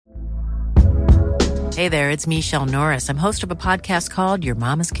Hey there, it's Michelle Norris. I'm host of a podcast called Your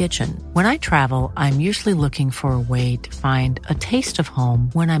Mama's Kitchen. When I travel, I'm usually looking for a way to find a taste of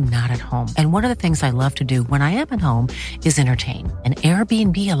home when I'm not at home. And one of the things I love to do when I am at home is entertain. And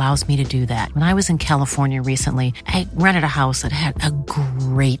Airbnb allows me to do that. When I was in California recently, I rented a house that had a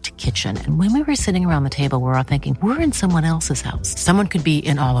great kitchen. And when we were sitting around the table, we were all thinking, we're in someone else's house. Someone could be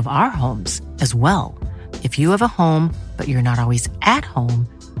in all of our homes as well. If you have a home, but you're not always at home,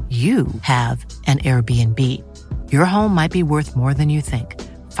 you have an Airbnb. Your home might be worth more than you think.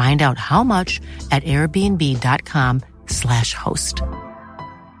 Find out how much at airbnb.com/host.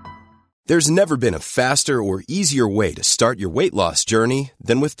 There's never been a faster or easier way to start your weight loss journey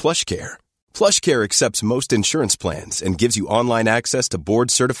than with PlushCare. PlushCare accepts most insurance plans and gives you online access to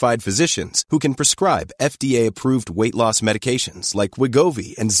board-certified physicians who can prescribe FDA-approved weight loss medications like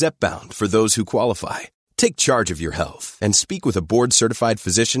Wegovy and Zepbound for those who qualify. Take charge of your health and speak with a board-certified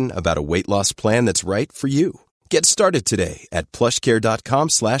physician about a weight loss plan that's right for you. Get started today at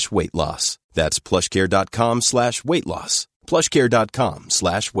plushcare.com/weightloss. That's plushcare.com/weightloss.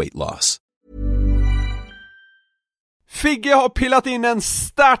 plushcare.com/weightloss. Figge har pillat in en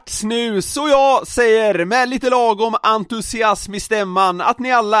start nu, så jag säger med lite lagom entusiasm i stämman att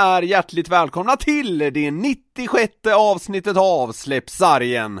ni alla är hjärtligt välkomna till det 96:e avsnittet av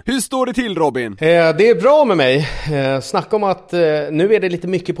Släppsargen. Hur står det till, Robin? Det är bra med mig. Snacka om att nu är det lite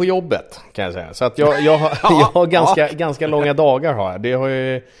mycket på jobbet, kan jag säga. Så att jag har ganska långa dagar här. Det har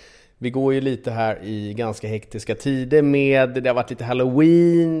ju... Vi går ju lite här i ganska hektiska tider det har varit lite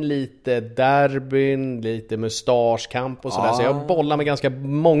Halloween, lite derbyn, lite mustaschkamp och sådär. Så jag bollar med ganska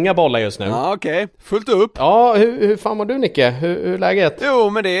många bollar just nu. Ja, okej. Fullt upp. Ja, hur fan var du, Nicke? Hur är läget? Jo,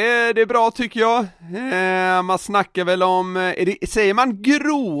 men det är bra tycker jag. Man snackar väl om, säger man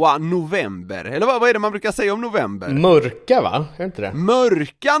gråa november? Eller vad är det man brukar säga om november? Mörka, va? Är det inte det?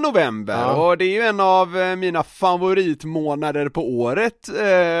 Mörka november. Ja. Och det är ju en av mina favoritmånader på året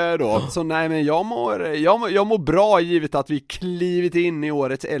då. Så nej, men jag mår bra givet att vi klivit in i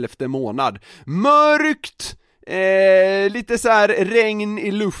årets 11:e månad. Mörkt, lite så här regn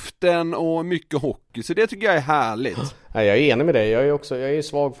i luften och mycket hockey, så det tycker jag är härligt. Ja, jag är enig med dig, jag är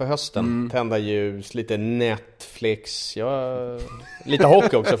svag för hösten. Tända ljus, lite Netflix, lite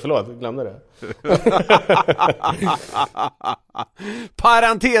hockey också, förlåt, glömde det.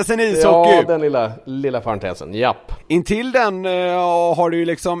 Parentesen ishockey. Ja, den lilla parentesen, japp. Intill den har det ju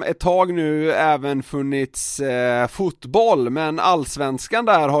liksom ett tag nu även funnits fotboll, men allsvenskan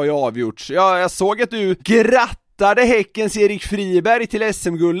där har ju avgjorts. Jag såg att du grattade Häckens Erik Friberg till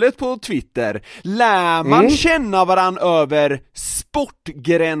SM-guldet på Twitter. Lär man känna varann över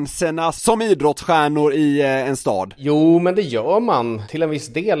sportgränserna som idrottsstjärnor i en stad? Jo, men det gör man till en viss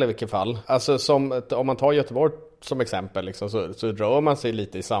del i vilket fall. Alltså om man tar Göteborg som exempel liksom, så rör man sig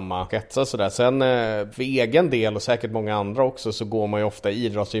lite i samma kretsar sådär. Sen för egen del och säkert många andra också så går man ju ofta i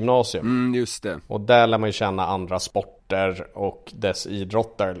idrottsgymnasium. Just det. Och där lär man ju känna andra sporter och dess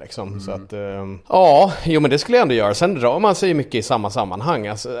idrotter liksom. Så att men det skulle jag ändå göra. Sen rör man sig ju mycket i samma sammanhang.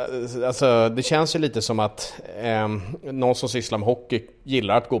 Alltså det känns ju lite som att någon som sysslar med hockey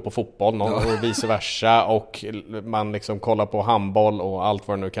gillar att gå på fotboll och vice versa, och man liksom kollar på handboll och allt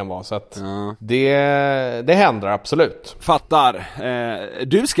vad det nu kan vara. Så att det händer absolut. Fattar.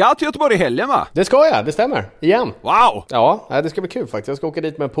 Du ska till Göteborg i helgen, va? Det ska jag, det stämmer. Igen. Wow! Ja, det ska bli kul faktiskt. Jag ska åka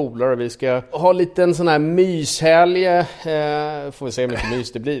dit med en polare och vi ska ha lite en sån här myshelg. Får vi se hur mycket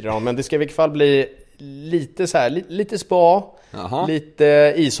mys det blir då. Men det ska i vilket fall bli lite så här, lite spa. Aha.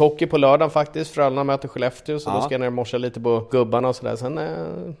 Lite ishockey på lördagen faktiskt. Frölunda möter Skellefteå, så då ska jag ner och morsa lite på gubbarna och sådär. Sen,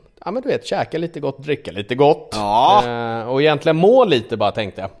 men du vet, käka lite gott, dricka lite gott. Ja. Och egentligen må lite bara,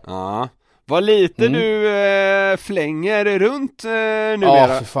 tänkte jag. Ja. Vad lite du flänger runt numera. Ja,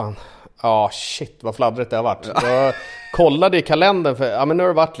 för fan. Ja, shit, vad fladdrigt det har varit. Jag kollade i kalendern för, men nu har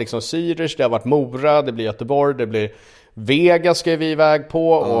det varit liksom Zürich, det har varit Mora, det blir Göteborg, det blir Vegas ska vi iväg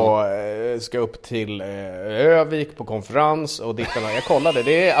på och ska upp till Övik på konferens och dittarna. Jag kollade,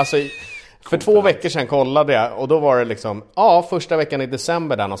 det är alltså... För 2 veckor sedan kollade jag och då var det liksom, första veckan i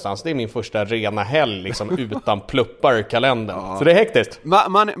december där någonstans. Det är min första rena helg liksom utan pluppar i kalendern. Ja. Så det är hektiskt.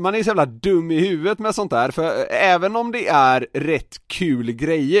 Man är så jävla dum i huvudet med sånt där. För även om det är rätt kul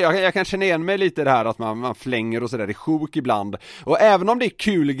grejer, jag kan känna igen mig lite det här att man flänger och sådär i sjuk ibland. Och även om det är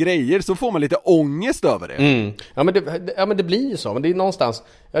kul grejer så får man lite ångest över det. Ja, men det blir ju så. Men det är någonstans,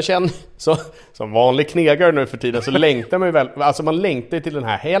 jag känner så, som vanlig knegare nu för tiden så längtar man ju väl, alltså man längtar till den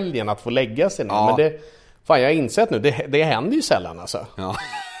här helgen att få lägga sig nu. Men det, fan, jag har insett nu, det händer ju sällan alltså. Ja.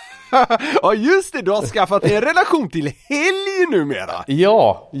 Ja just det, du har skaffat en relation till helg numera.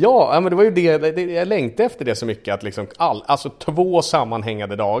 Ja, men det var ju det jag längtade efter det så mycket att liksom alltså 2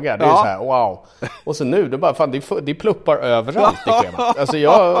 sammanhängande dagar. Det är så här, wow. Och så nu, det bara fan det pluppar överallt i schemat. Alltså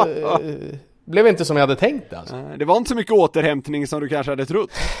jag blev inte som jag hade tänkt alltså. Det var inte så mycket återhämtning som du kanske hade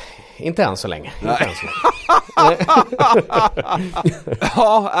trott. Inte än så länge.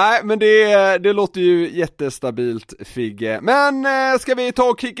 Men det låter ju jättestabilt, Figge. Men ska vi ta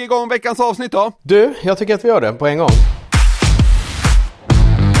och kicka igång veckans avsnitt då? Du, jag tycker att vi gör det på en gång.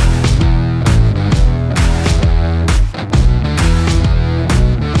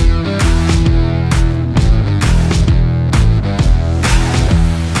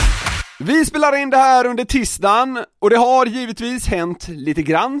 Vi spelar in det här under tisdagen och det har givetvis hänt lite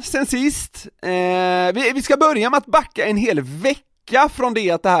grann sen sist. Vi ska börja med att backa en hel vecka från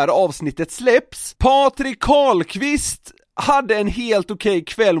det att det här avsnittet släpps. Patrik Karlqvist hade en helt okej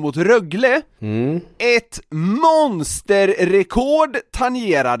kväll mot Rögle. Ett monsterrekord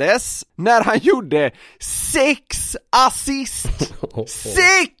tangerades när han gjorde 6 assist.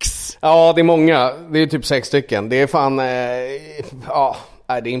 6! Ja, det är många. Det är typ 6 stycken. Det är fan...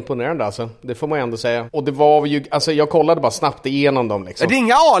 det är imponerande alltså. Det får man ju ändå säga. Och det var ju, alltså jag kollade bara snabbt igenom dem liksom. Det är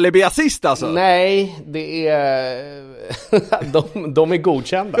inga alibi-assist alltså? Nej, det är... de är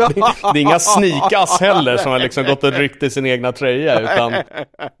godkända. Det är inga sneakas heller som har liksom gått och ryckt i sin egna tröja, utan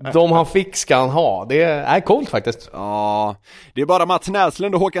de han fick ska han ha. Det är coolt faktiskt. Ja, det är bara Mats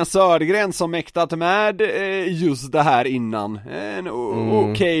Näslund och Håkan Södergren som mäktat med just det här innan. En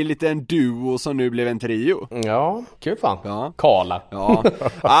okej liten duo som nu blev en trio. Ja, kul fan. Ja. Kala. Ja,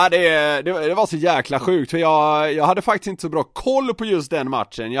 det var så jäkla sjukt för jag hade faktiskt inte så bra koll på just den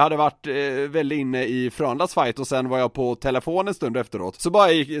matchen. Jag hade varit väldigt inne i Frölundas fight och sen var jag på telefon en stund efteråt. Så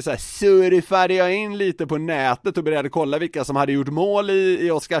bara gick så här, surfade jag in lite på nätet och började kolla vilka som hade gjort mål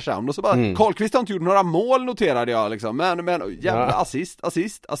i Oskarshamn. Och så bara, Karlqvist har inte gjort några mål, noterade jag liksom. Men jävla assist.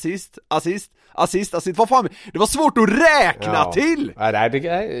 Vad fan, det var svårt att räkna till. Ja, det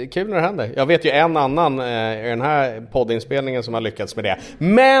är kul när det händer. Jag vet ju en annan i den här poddinspelningen som har lyckats med det.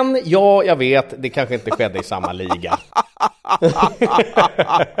 Men jag vet, det kanske inte skedde i samma liga.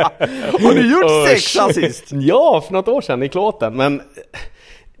 Har du gjort 6 assist? Ja, för något år sedan i Klåten. Men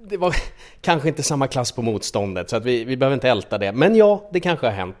det var kanske inte samma klass på motståndet, så att vi behöver inte älta det. Men ja, det kanske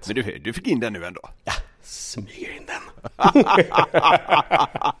har hänt. Men du fick in den nu ändå. Ja, smyger in den.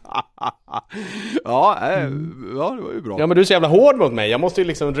 Ja, det var ju bra. Ja, men du är så jävla hård mot mig. Jag måste ju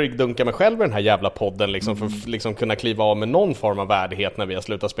liksom ryggdunka mig själv i den här jävla podden liksom, för att liksom kunna kliva av med någon form av värdighet när vi har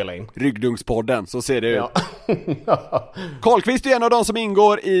slutat spela in. Ryggdunkspodden, så ser det ut. Ja. Karlqvist är en av de som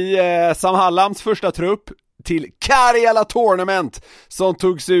ingår i Sam Hallams första trupp till Karjala Tournament som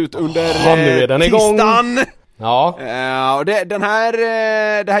togs ut under nu är den tisdagen. Ja. Och det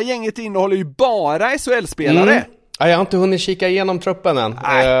här gänget innehåller ju bara SHL-spelare. Ja, jag har inte hunnit kika igenom truppen än.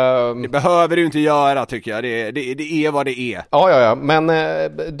 Nej, det behöver du inte göra tycker jag. Det är vad det är. Ja. Men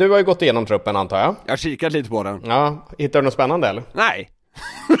du har ju gått igenom truppen antar jag. Jag har kikat lite på den. Ja, hittar du något spännande eller? Nej.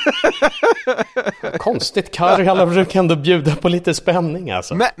 Konstigt, Karjala brukar ändå bjuda på lite spänning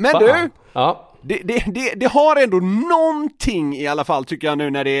alltså. Men du, ja. Det har ändå någonting i alla fall tycker jag nu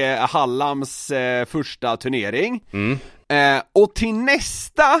när det är Hallams första turnering. Och till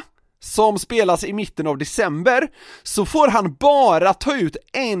nästa som spelas i mitten av december så får han bara ta ut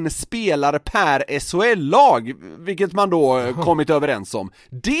en spelare per SHL-lag, vilket man då kommit överens om.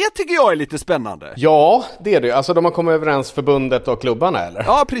 Det tycker jag är lite spännande. Ja, det är det. Alltså de har kommit överens förbundet och klubbarna eller?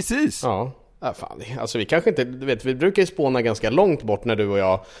 Ja, precis. Ja. Ja, fan. Alltså vi kanske inte, du vet, vi brukar ju spåna ganska långt bort när du och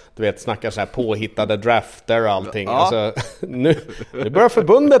jag, du vet, snackar så här påhittade drafter och allting. Ja. Alltså, nu börjar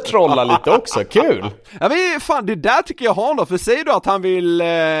förbundet trolla lite också, kul! Ja men fan, det där tycker jag har då, för säger du att han vill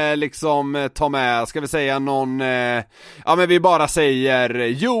liksom ta med, ska vi säga någon, ja men vi bara säger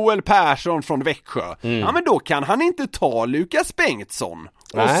Joel Persson från Växjö. Ja men då kan han inte ta Lukas Bengtsson.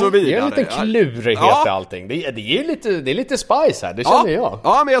 Nej, och så vidare. Det är en liten klurighet i allting. Det är lite spice här, det känner jag.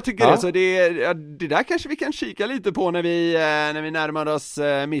 Ja, men jag tycker det. Så det där kanske vi kan kika lite på när vi närmar oss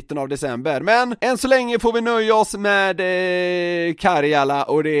mitten av december. Men än så länge får vi nöja oss med Karjala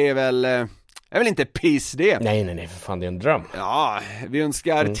och det är väl inte piss det. Nej, för fan det är en dröm. Ja, vi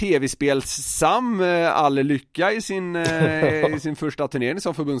önskar tv-spels-Sam all lycka i sin första turnering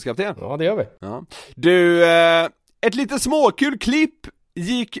som förbundskapten. Ja, det gör vi. Ja. Du, ett lite småkul klipp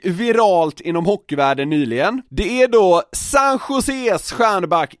gick viralt inom hockeyvärlden nyligen. Det är då San Joses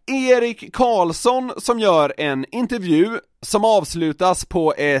stjärnback Erik Karlsson som gör en intervju som avslutas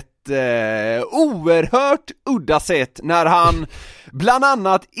på ett oerhört udda sätt när han bland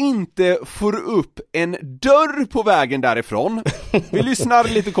annat inte får upp en dörr på vägen därifrån. Vi lyssnar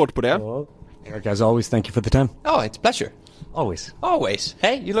lite kort på det. Eric, as always, thank you for the time. Oh, it's a pleasure. Always. Always.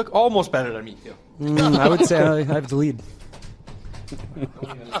 Hey, you look almost better than me, Theo. I would say I have the lead.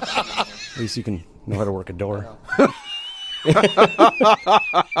 At least you can know how to work a door.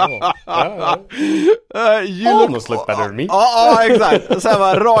 Almost look better than me. Ja, exakt. Sen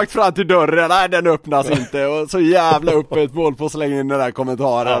var rakt fram till dörren. Nej, den öppnas inte. Och så jävla öppet mål på att slänga in den där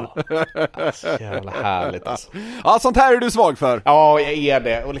kommentaren. Jävla härligt alltså. Ja, sånt här är du svag för. Ja, jag är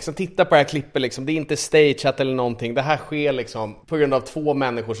det. Och liksom titta på det här klippet liksom. Det är inte stageat eller någonting. Det här sker liksom på grund av två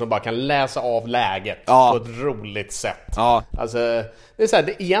människor som bara kan läsa av läget på ett roligt sätt. Ja. Alltså, det är så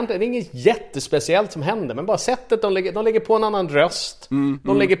här, egentligen det är inget jättespeciellt som händer, men bara sättet de lägger på en annan röst.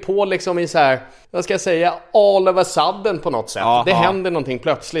 De lägger på liksom i så här, vad ska jag säga, all of a sudden på något sätt. Det händer någonting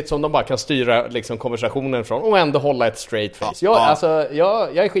plötsligt som de bara kan styra liksom konversationen från och ändå hålla ett straight face.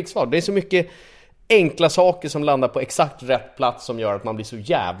 Jag är skitsvag. Det är så mycket enkla saker som landar på exakt rätt plats som gör att man blir så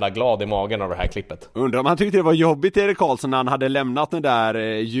jävla glad i magen av det här klippet. Undrar om han tyckte det var jobbigt, Erik Karlsson, när han hade lämnat den där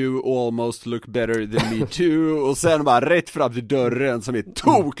You almost look better than me too och sen bara rätt fram till dörren som är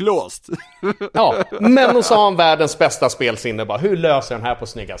toklåst. Ja, men och så har han världens bästa spelsinne bara, hur löser han här på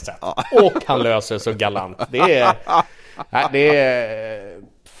snyggast sätt? Och han löser så galant. Det är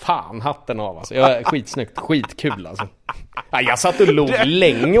fan hatten av alltså. Jag är skitsnyggt, skitkul alltså. Ja, jag satt och låg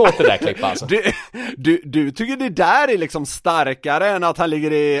länge åt det där klippet alltså. Du tycker det där är liksom starkare än att han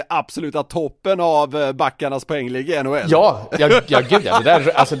ligger i absoluta toppen av backarnas poängliga i NHL? Ja, gud ja. Det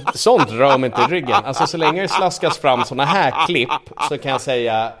där, alltså, sånt rör mig inte i ryggen. Alltså så länge det slaskas fram såna här klipp så kan jag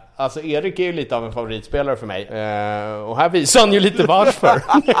säga, alltså Erik är ju lite av en favoritspelare för mig. Och här visar han ju lite varför.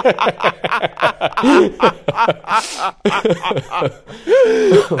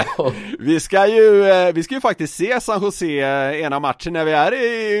 Vi ska ju faktiskt se San Jose ena matchen när vi är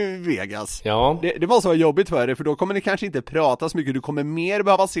i Vegas. Ja. Det måste vara jobbigt för dig, för då kommer ni kanske inte prata så mycket. Du kommer mer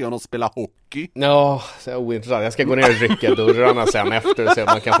behöva se honom spela hockey. Ja, så ointressant. Jag ska gå ner och rycka dörrarna sen efter och se om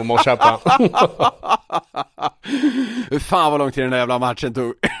man kan få morsa på. Fan vad långt till den där jävla matchen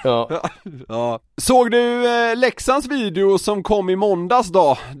tog. Ja. Ja. Såg du Leksands video som kom i måndags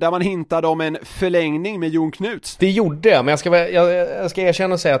då, där man hintade om en förlängning med Jon Knuts? Det gjorde jag, men jag ska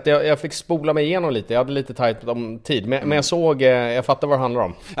erkänna och säga att jag fick spola mig igenom lite. Jag hade lite tajt om tid, men jag fattar vad det handlar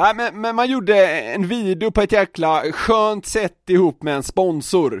om. Ja, men man gjorde en video på ett jäkla skönt sätt ihop med en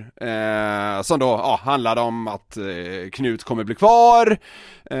sponsor som då handlade om att Knut kommer bli kvar.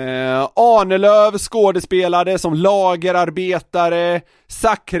 Arnelöv skådespelade som lagerarbetare,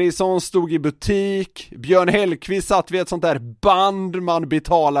 Zachrisson stod i butik, Björn Hellqvist satt vid ett sånt där band man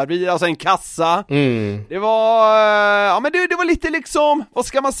betalar vid, alltså en kassa. Det var men det var lite liksom, vad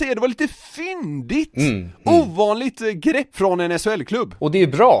ska man säga, det var lite fyndigt. Ovanligt grepp från en SHL-klubb. Och det är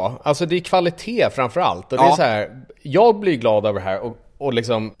bra, alltså det är kvalitet framförallt. Och det är så här, jag blir glad över det här och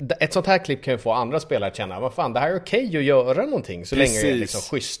liksom, ett sånt här klipp kan ju få andra spelare att känna, vad fan, det här är okej att göra någonting så länge det är liksom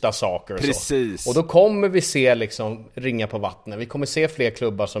schyssta saker och Precis. så. Och då kommer vi se liksom ringa på vattnet. Vi kommer se fler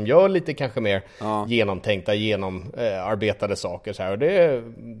klubbar som gör lite kanske mer genomtänkta, genomarbetade saker så här. Och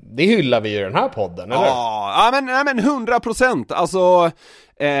det hyllar vi ju i den här podden, eller? Ja, men 100%. Alltså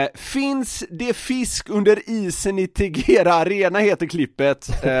finns det fisk under isen i Tegera Arena heter klippet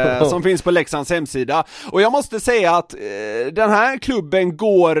som finns på Leksands hemsida. Och jag måste säga att den här klubben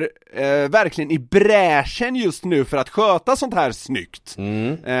går verkligen i bräschen just nu för att sköta sånt här snyggt.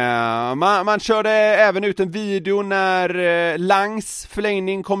 Man körde även ut en video när Langs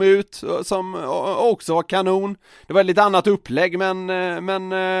förlängning kom ut som också var kanon. Det var lite annat upplägg, men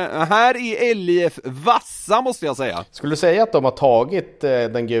här i LIF vassa måste jag säga. Skulle du säga att de har tagit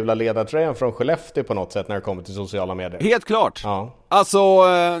den gula ledartröjan från Skellefteå på något sätt när det kommer till sociala medier? Helt klart. Ja. Alltså,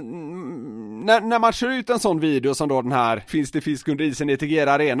 när man kör ut en sån video som då den här, finns det fisk under isen i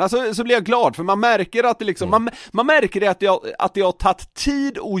Tegera Arena, så blir jag glad, för man märker att det liksom, man märker att det har tagit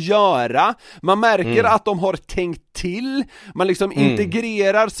tid att göra, man märker att de har tänkt till, man liksom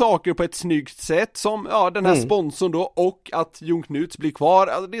integrerar saker på ett snyggt sätt, som den här sponsorn då, och att Jon Knuts blir kvar.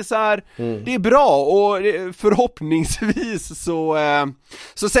 Alltså det är så här, det är bra, och förhoppningsvis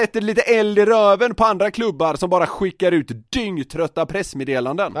så sätter det lite eld i röven på andra klubbar som bara skickar ut dyngtrötta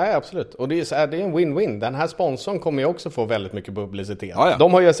pressmeddelanden. Nej, absolut. Och det är en win-win. Den här sponsorn kommer ju också få väldigt mycket publicitet. Ja.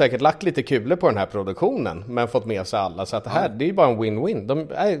 De har ju säkert lagt lite kulor på den här produktionen, men fått med sig alla. Så att det är ju bara en win-win. De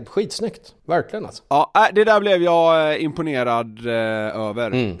är skitsnyggt. Verkligen alltså. Ja, det där blev jag jag imponerad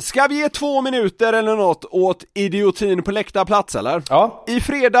över. Ska vi ge 2 minuter eller något åt idiotin på läktarplats, eller? Ja. I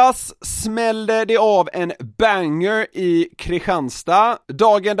fredags smällde det av en banger i Kristianstad.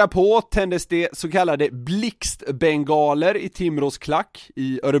 Dagen därpå tändes det så kallade blixtbengaler i Timrås klack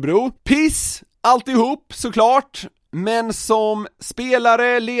i Örebro. Piss, alltihop såklart. Men som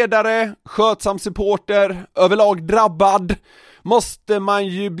spelare, ledare, skötsam supporter, överlag drabbad, måste man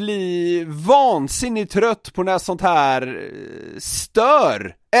ju bli vansinnigt trött på när sånt här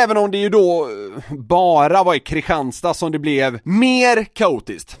stör. Även om det ju då bara var i Kristianstad som det blev mer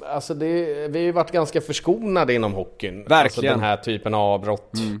kaotiskt. Alltså vi har ju varit ganska förskonade inom hockeyn. Verkligen. Alltså den här typen av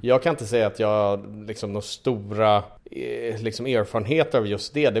avbrott. Jag kan inte säga att jag liksom några stora liksom erfarenheter av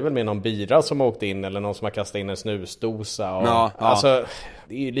just det. Det är väl med någon bira som har åkt in eller någon som har kastat in en snusdosa. Och, ja. Alltså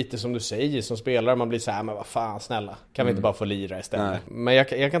det är ju lite som du säger som spelare. Man blir så här, men vad fan snälla. Kan vi inte bara få lira istället? Nej. Men jag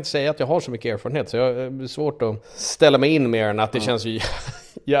kan inte säga att jag har så mycket erfarenhet. Så jag är svårt att ställa mig in mer än att det känns ju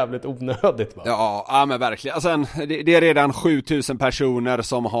jävligt onödigt, va? Ja, men verkligen. Alltså, det är redan 7000 personer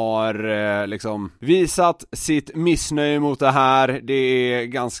som har liksom visat sitt missnöje mot det här. Det är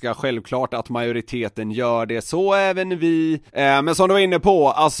ganska självklart att majoriteten gör det, så även vi. Men som du var inne på,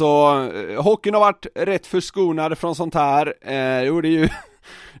 alltså hockeyn har varit rätt förskonad från sånt här.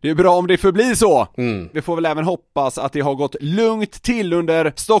 Det är bra om det förblir så. Vi får väl även hoppas att det har gått lugnt till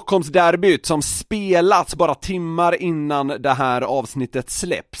under Stockholmsderbyt som spelats bara timmar innan det här avsnittet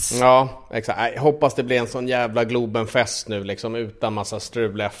släpps. Ja, exakt. Jag hoppas det blir en sån jävla Globenfest nu liksom, utan massa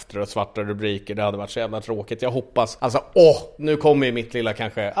strul efter och svarta rubriker. Det hade varit så jävla tråkigt. Jag hoppas, alltså nu kommer ju mitt lilla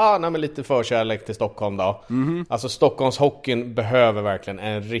kanske men lite förkärlek till Stockholm då. Alltså Stockholms hockeyn behöver verkligen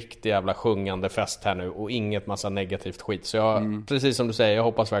en riktig jävla sjungande fest här nu och inget massa negativt skit. Så jag, precis som du säger, jag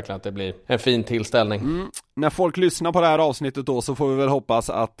hoppas verkligen att det blir en fin tillställning. När folk lyssnar på det här avsnittet då, så får vi väl hoppas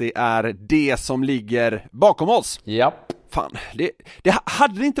att det är det som ligger bakom oss. Japp. Fan, det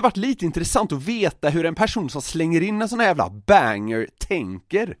hade det inte varit lite intressant att veta hur en person som slänger in en sån här jävla banger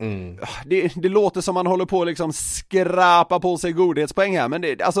tänker. Det låter som man håller på att liksom skrapa på sig godhetspoäng här, men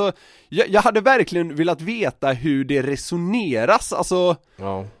alltså, jag hade verkligen velat veta hur det resoneras. Alltså,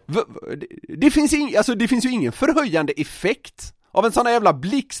 det finns ju ingen förhöjande effekt av en sån här jävla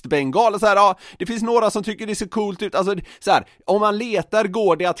blixtbengal. Så här, det finns några som tycker det ser coolt ut. Alltså, så här, om man letar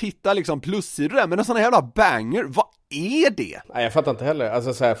går det att hitta liksom plussidor där, men en sån här jävla banger, vad är det? Nej, jag fattar inte heller.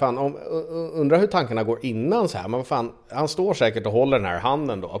 Alltså så här, fan, undrar hur tankarna går innan så här. Men vad fan, han står säkert och håller den här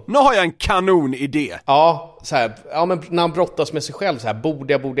handen då. Nu har jag en kanonidé. Ja, så här, men när han brottas med sig själv så här,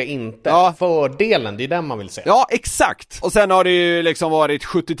 borde jag inte. Ja. Fördelen, det är den man vill se. Ja, exakt. Och sen har det ju liksom varit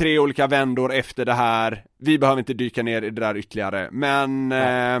 73 olika vändor efter det här. Vi behöver inte dyka ner i det där ytterligare. Men,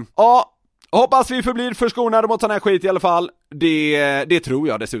 hoppas vi förblir förskonade mot sån här skit i alla fall. Det tror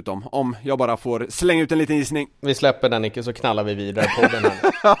jag dessutom, om jag bara får slänga ut en liten gissning. Vi släpper den, Nicke, så knallar vi vidare på den här.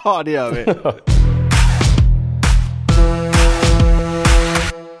 Ja, det gör vi.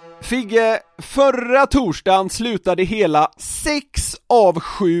 Figge, förra torsdagen slutade hela 6 av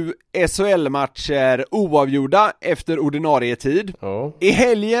 7 SHL-matcher oavgjorda efter ordinarie tid. I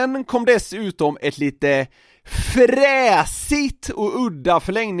helgen kom dessutom ett lite fräsigt och udda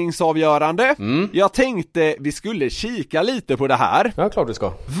förlängningsavgörande. Jag tänkte vi skulle kika lite på det här. Ja, klart vi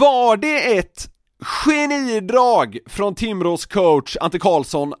ska. Var det ett genidrag från Timrås coach Ante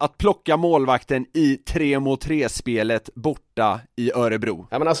Karlsson att plocka målvakten i 3-mot-3-spelet borta i Örebro?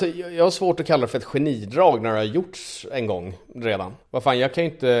 Ja, men alltså, jag har svårt att kalla det för ett genidrag när det har gjorts en gång redan. Vad fan, jag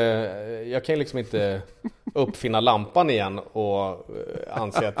kan liksom inte uppfinna lampan igen och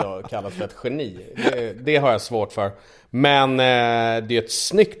anse att jag kallas för ett geni. Det har jag svårt för. Men det är ett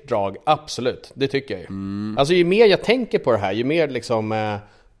snyggt drag, absolut. Det tycker jag ju. Alltså ju mer jag tänker på det här, ju mer liksom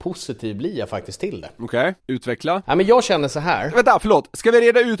positiv blir jag faktiskt till det. Okej, utveckla. Ja, men jag känner så här. Vänta, förlåt. Ska vi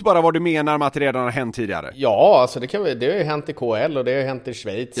reda ut bara vad du menar med att det redan har hänt tidigare? Ja, alltså det har ju hänt i KL och det har ju hänt i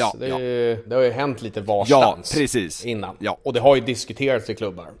Schweiz. Ja, det har ju hänt lite varstans. Ja, precis. Innan. Ja. Och det har ju diskuterats i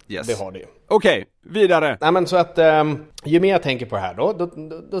klubbar. Yes. Det har det ju. Okej, vidare. Nej, men så att ju mer jag tänker på det här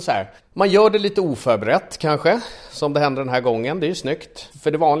då så här. Man gör det lite oförberett kanske, som det händer den här gången. Det är ju snyggt.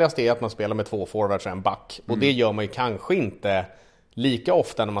 För det vanligaste är att man spelar med 2 forwards och en back. Och det gör man ju kanske inte lika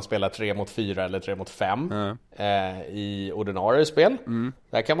ofta när man spelar 3-mot-4 eller 3-mot-5 i ordinarie spel.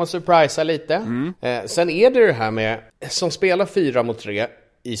 Där kan man surprisa lite. Sen är det här med som spelar 4-mot-3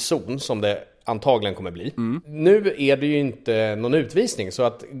 i zon, som det antagligen kommer bli. Nu är det ju inte någon utvisning, så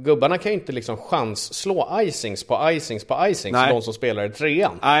att gubbarna kan ju inte liksom chansslå icings på icings på icings för de som spelar i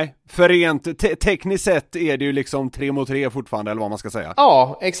 3:an. Nej, för rent tekniskt sett är det ju liksom 3 mot 3 fortfarande, eller vad man ska säga.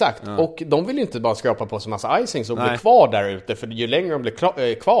 Ja, exakt. Och de vill ju inte bara skrapa på sig massa icings och bli kvar där ute, för ju längre de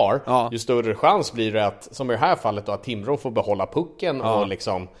blir kvar, ju större chans blir det att, som i det här fallet då, att Timrå får behålla pucken och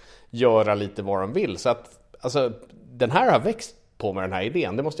liksom göra lite vad de vill. Så att, alltså, den här har växt på med den här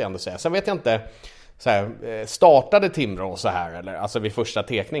idén, det måste jag ändå säga. Sen vet jag inte, så här, startade Timrå så här, eller alltså vid första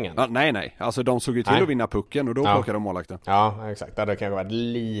tekningen? Ja, nej. Alltså de såg ju till att vinna pucken och då plockade de målvakten. Ja, exakt. Det kan vara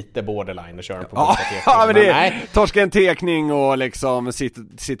lite borderline att köra på första tekningen. Ja, men det torska en tekning och liksom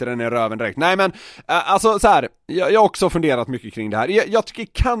sitter den i röven direkt. Nej, men alltså så här, jag har också funderat mycket kring det här. Jag tycker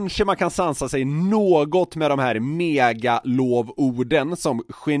kanske man kan sansa sig något med de här mega-lovorden som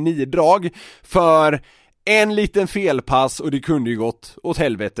genidrag, för en liten felpass och det kunde ju gått åt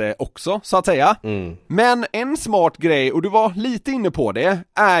helvete också, så att säga. Men en smart grej, och du var lite inne på det,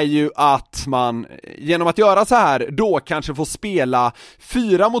 är ju att man genom att göra så här då kanske får spela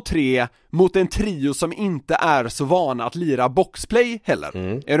 4 mot 3 mot en trio som inte är så vana att lira boxplay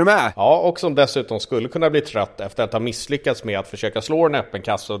heller. Är du med? Ja, och som dessutom skulle kunna bli trött efter att ha misslyckats med att försöka slå en öppen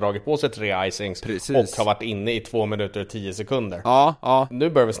kassa och dragit på sig 3 icings. Precis. Och har varit inne i 2 minuter och 10 sekunder. Ja. Nu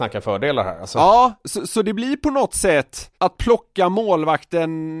börjar vi snacka fördelar här. Alltså. Ja, så det blir på något sätt att plocka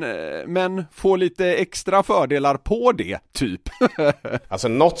målvakten, men få lite extra fördelar på det, typ. Alltså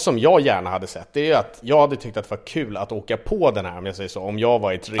något som jag gärna hade sett, det är ju att jag hade tyckt att det var kul att åka på den här, om jag säger så, om jag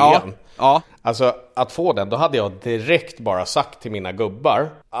var i 3:an. Ja. Alltså att få den, då hade jag direkt bara sagt till mina gubbar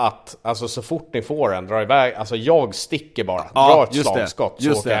att alltså så fort ni får den, dra iväg, alltså jag sticker bara, dra ett slagskott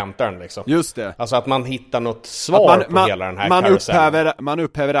så åker jag hämtar den liksom. Just det. Alltså att man hittar något svar på hela den här karusellen. Man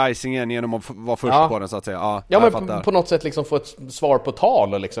upphäver icingen genom att vara först på den, så att säga. Ja, men på något sätt liksom få ett svar på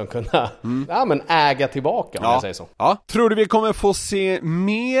tal och liksom kunna men äga tillbaka, om jag säger så. Ja. Tror du vi kommer få se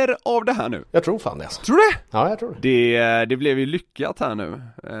mer av det här nu? Jag tror fan det, alltså. Tror du? Ja, jag tror det. Det blev ju lyckat här nu.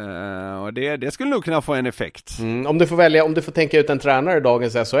 Och det skulle nog kunna få en effekt. Om du får tänka ut en tränare i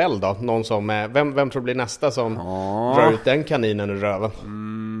dagens SHL då, någon som vem tror blir nästa som drar ut den kaninen ur röven?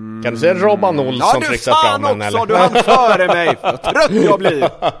 Kan du säga Robban Olsson trixar fram den, eller? Du hann före mig. Vad trött jag blir.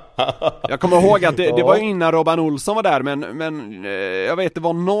 Jag kommer ihåg att det var innan Robban Olsson var där, men jag vet, det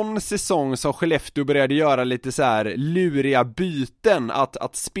var någon säsong som Skellefteå började göra lite så här luriga byten,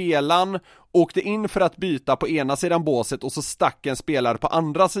 att spelaren åkte in för att byta på ena sidan båset och så stack en spelare på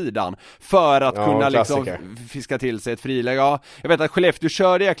andra sidan för att kunna liksom fiska till sig ett friläge. Ja, jag vet att Skellefteå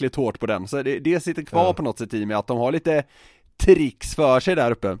körde jäkligt hårt på den, så det sitter kvar på något sätt i med att de har lite tricks för sig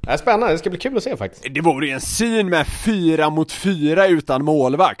där uppe. Det är spännande, det ska bli kul att se faktiskt. Det vore ju en syn med 4 mot 4 utan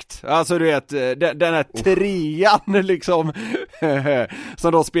målvakt. Alltså du vet, den här trean liksom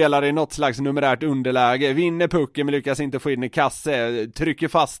som då spelar i något slags numerärt underläge, vinner pucken men lyckas inte få in en kasse, trycker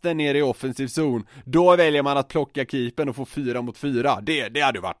fast den ner i offensiv zon. Då väljer man att plocka keepen och få 4 mot 4. Det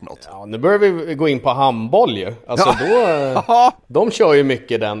hade ju varit något. Ja, nu börjar vi gå in på handboll ju. Alltså då de kör ju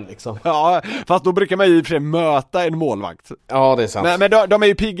mycket den liksom. Ja, fast då brukar man ju i och för sig möta en målvakt. Ja, det är sant. Men de är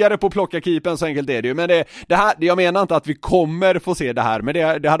ju piggare på att plocka keepen, så enkelt är det ju. Men det här, jag menar inte att vi kommer få se det här, men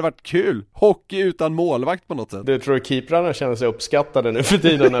det hade varit kul. Hockey utan målvakt på något sätt. Du tror keeprarna känner sig uppskattade nu för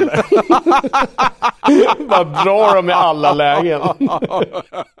tiden, eller? Bara drar de i alla lägen.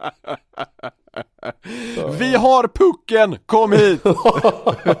 Vi har pucken, kom hit!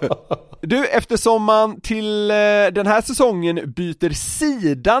 Du, eftersom man till den här säsongen byter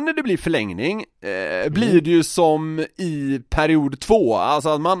sidan när det blir förlängning, blir det ju som i period 2, alltså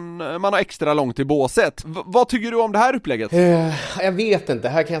att man har extra långt till båset. Vad tycker du om det här upplägget? Jag vet inte,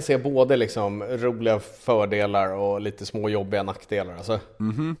 här kan jag se både liksom roliga fördelar och lite små jobbiga nackdelar. Alltså,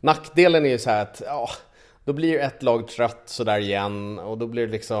 nackdelen är ju så här att då blir ett lag trött så där igen, och då blir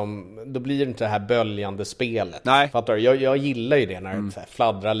det inte det här böljande spelet. Nej. Fattar du? Jag gillar ju det när det så här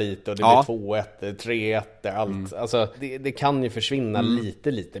fladdrar lite och det blir 2-1, 3-1, allt. Alltså det kan ju försvinna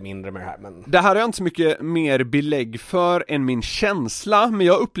lite mindre med det här, men det här har jag inte så mycket mer belägg för än min känsla, men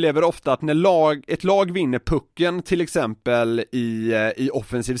jag upplever ofta att när ett lag vinner pucken, till exempel i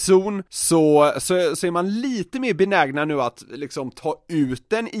offensiv zon, så är man lite mer benägna nu att liksom ta ut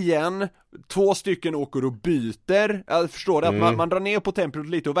den igen. 2 stycken åker och byter. Jag förstår det, att man drar ner på tempot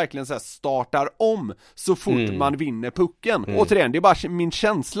lite och verkligen så här startar om så fort man vinner pucken. Återigen, det är bara min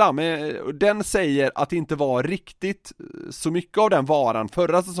känsla, men den säger att det inte var riktigt så mycket av den varan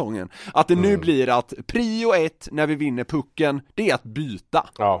förra säsongen. Att det nu blir att prio 1 när vi vinner pucken, det är att byta.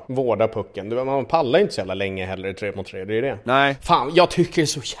 Ja, vårda pucken. Man pallar inte så jävla länge heller i 3 mot 3, det är det. Nej. Fan, jag tycker det är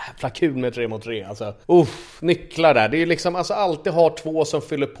så jävla kul med 3 mot 3. Alltså, nycklar där. Det är ju liksom, alltså alltid har 2 som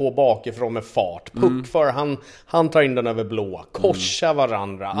fyller på bakifrån bakifrån med fart. Puck för han tar in den över blå. Korsa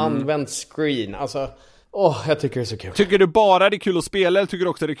varandra. Använd screen. Alltså, jag tycker det är så kul. Tycker du bara det är kul att spela eller tycker du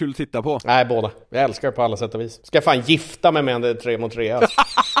också det är kul att titta på? Nej, båda. Jag älskar det på alla sätt och vis. Ska fan gifta mig med en 3-mot-3. Alltså.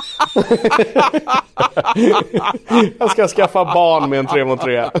 Jag ska skaffa barn med en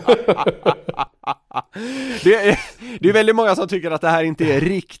 3-mot-3. Det är väldigt många som tycker att det här inte är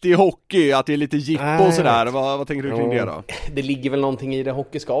riktig hockey, att det är lite jippo och sådär. Vad tänker du kring det då? Det ligger väl någonting i det.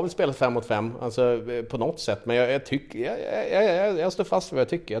 Hockey ska väl spela 5-mot-5, alltså på något sätt. Men jag tycker jag står fast vid vad jag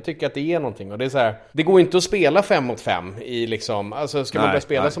tycker. Jag tycker att det är någonting. Och det är så här, det går inte att spela 5-mot-5 i liksom, alltså ska man börja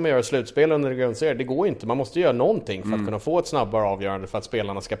spela som man gör slutspel under grundserien, det går inte. Man måste göra någonting för att kunna få ett snabbare avgörande för att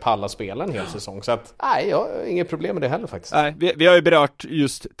spelarna ska palla spela en hel säsong. Så att, nej, jag har inget problem med det heller faktiskt. Nej, vi har ju berört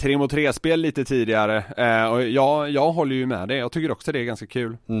just 3-mot-3-spel lite tidigare. Och jag håller ju med det. Jag tycker också det är ganska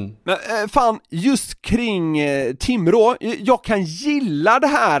kul. Men fan, just kring Timrå, jag kan gilla det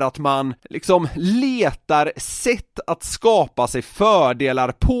här att man liksom letar sätt att skapa sig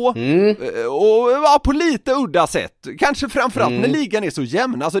fördelar på och på lite udda sätt. Kanske framförallt när ligan är så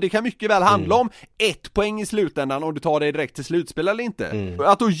jämn. Alltså det kan mycket väl handla om 1 poäng i slutändan om du tar dig direkt till slutspel eller inte.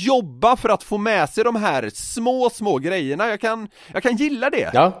 Att då jobba för att få med sig de här små grejerna, jag kan gilla det.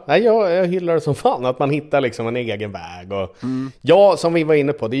 Ja, jag gillar det som fan att man hittar liksom en egen väg och ja, som vi var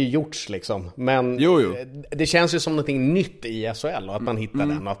inne på, det är ju gjorts liksom, men det känns ju som någonting nytt i SHL och att man hittar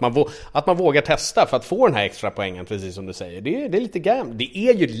den och att man vågar testa för att få den här extra poängen, precis som du säger. Det är lite det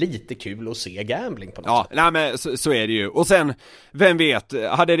är ju lite kul att se gambling på något sätt. Nej men så är det ju. Och sen, vem vet,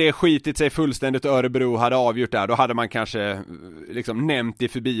 hade det skitit sig fullständigt Örebro hade avgjort där, då hade man kanske liksom nämnt i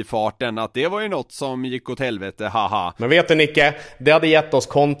förbifarten att det var ju något som gick åt helvete, haha. Men vet du Nicke, det hade gett oss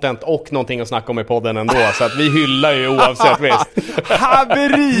content och någonting att snacka om i podden ändå, så att vi hyllar ju oavsett visst.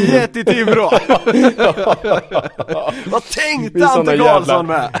 Haveriet i Timrå. Vad tänkte Ante Karlsson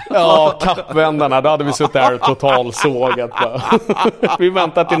med? Ja, kappvändarna, då hade vi suttit här totalsågat. Vi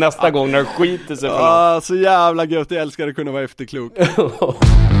väntar till nästa gång när det skiter sig för något. Så jävla gött, jag älskar att kunna vara efterklok.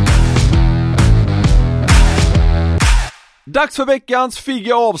 Dags för veckans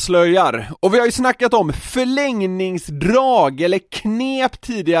Figge avslöjar. Och vi har ju snackat om förlängningsdrag eller knep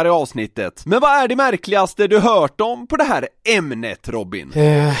tidigare i avsnittet. Men vad är det märkligaste du hört om på det här ämnet, Robin?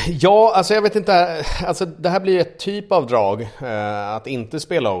 Ja, alltså jag vet inte. Alltså det här blir ett typ av drag att inte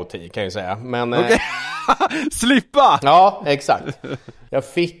spela OT kan jag säga. Men slippa! Ja, exakt. Jag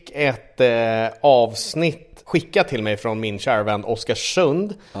fick ett avsnitt skickat till mig från min kära vän Oskar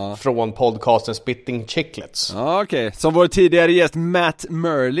Sund från podcasten Spitting Chicklets. Ja, okej. Som vår tidigare gäst Matt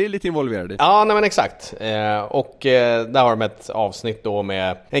Murley lite involverad i. Ja, nej men exakt. Där har de ett avsnitt då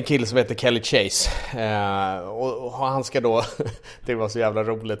med en kille som heter Kelly Chase. Och han ska då, det var så jävla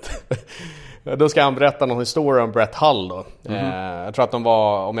roligt. Då ska han berätta någon historia om Brett Hull då. Jag tror att de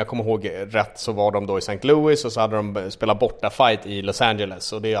var, om jag kommer ihåg rätt, så var de då i St. Louis och så hade de spelat borta fight i Los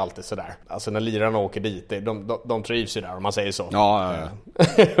Angeles. Och det är alltid sådär. Alltså när lirarna åker dit, de trivs ju där om man säger så. Ja.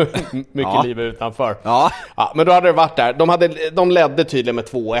 Mycket liv utanför. Ja, men då hade det varit där. De ledde tydligen med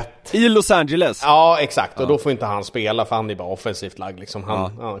 2-1. I Los Angeles? Ja, exakt. Och då får inte han spela för han är bara offensivt lagd. Liksom.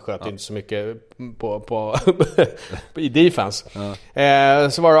 Han sköt inte så mycket på i defense.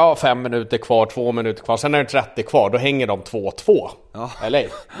 Så var det 5 minuter kvar, 2 minuter kvar. Sen är det 30 kvar, då hänger de 2-2. Eller?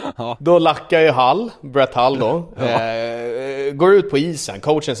 Då lackar ju Brett Hull då. Går ut på isen.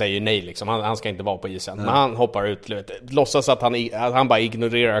 Coachen säger ju nej liksom. Han ska inte vara på isen. Men han hoppar ut. Låtsas att han bara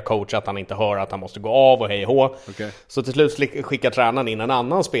ignorerar coach, att han inte hör att han måste gå av och hej hå. Så till slut skickar tränaren in en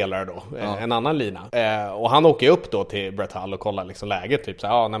annan spelare då. En annan lina. Och han åker upp då till Brett Hull och kollar liksom läget. Typ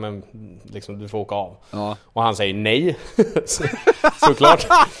så nej men liksom, du får åka av. Och han säger nej. Såklart.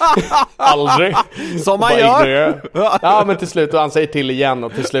 Aldrig. Som man gör. Ja, men till slut, och han säger till igen.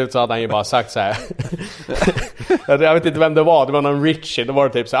 Och till slut så hade han ju bara sagt så här. Jag vet inte vem det var någon Richie. Då var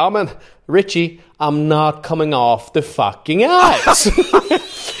det typ så här, men Richie, I'm not coming off the fucking ice.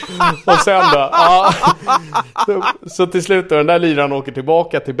 Och sen då, så till slut då, den där liraren åker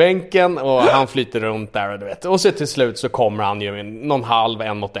tillbaka till bänken och han flyter runt där, du vet. Och så till slut så kommer han ju någon halv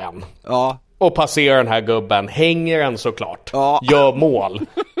 1-1. Och passerar den här gubben, hänger den såklart, gör mål,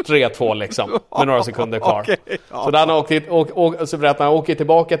 3-2 liksom, med några sekunder kvar. Så där han han åker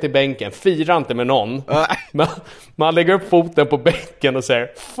tillbaka till bänken, firar inte med någon, men man lägger upp foten på bänken och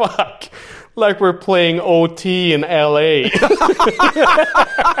säger fuck, like we're playing OT in LA.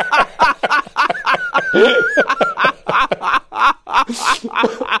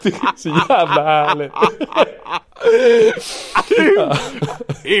 Det är så jävla härligt.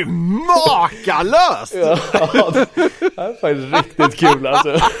 Det är makalöst! Ja, det är faktiskt riktigt kul alltså.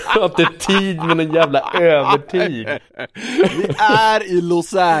 Jag har inte tid med en jävla övertid. Vi är i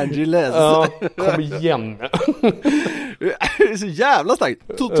Los Angeles. Ja, kom igen. Det är så jävla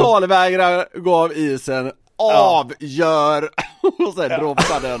starkt. Totalvägrar gå av isen, avgör och sen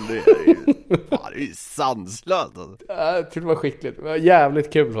droppar den. Det är ju sanslöst alltså. Jag tyckte det var skickligt. Det var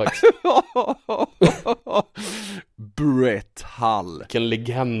jävligt kul faktiskt. Brett Hull. Vilken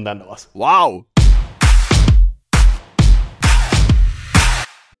legend ändå alltså. Wow!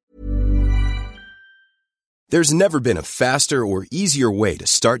 There's never been a faster or easier way to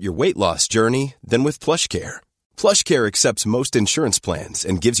start your weight loss journey than with PlushCare. PlushCare accepts most insurance plans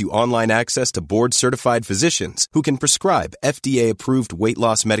and gives you online access to board-certified physicians who can prescribe FDA-approved weight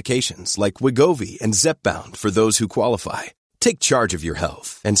loss medications like Wegovy and Zepbound for those who qualify. Take charge of your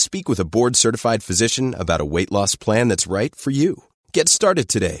health and speak with a board-certified physician about a weight loss plan that's right for you. Get started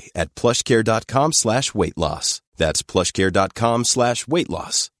today at plushcare.com/weightloss. That's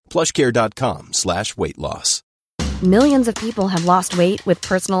plushcare.com/weightloss. plushcare.com/weightloss. Millions of people have lost weight with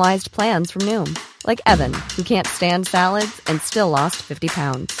personalized plans from Noom. Like Evan, who can't stand salads and still lost 50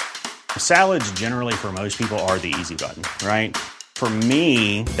 pounds. Salads generally for most people are the easy button, right? For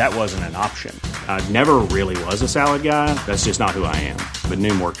me, that wasn't an option. I never really was a salad guy. That's just not who I am. But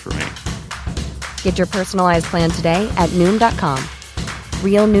Noom worked for me. Get your personalized plan today at Noom.com.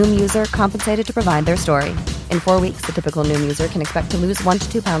 Real Noom user compensated to provide their story. In 4 weeks, the typical Noom user can expect to lose 1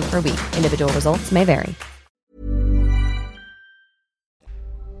 to 2 pounds per week. Individual results may vary.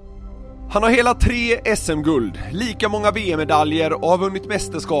 Han har hela 3 SM-guld, lika många VM-medaljer och har vunnit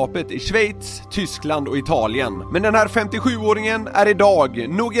mästerskapet i Schweiz, Tyskland och Italien. Men den här 57-åringen är idag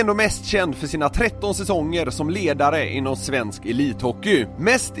nog ändå mest känd för sina 13 säsonger som ledare inom svensk elithockey.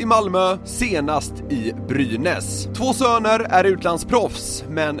 Mest i Malmö, senast i Brynäs. 2 söner är utlandsproffs,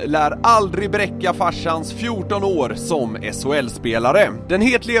 men lär aldrig bräcka farsans 14 år som SHL-spelare. Den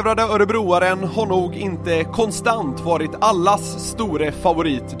hetlevrade örebroaren har nog inte konstant varit allas store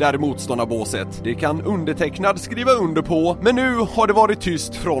favorit där motståndarna båset. Det kan undertecknad skriva under på, men nu har det varit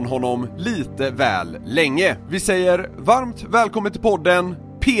tyst från honom lite väl länge. Vi säger varmt välkommen till podden,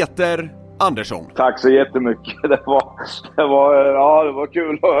 Peter Andersson. Tack så jättemycket. Det var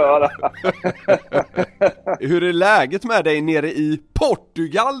kul att höra. Hur är läget med dig nere i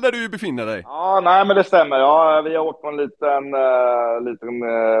Portugal där du befinner dig? Ja, nej men det stämmer. Ja, vi har åkt på en liten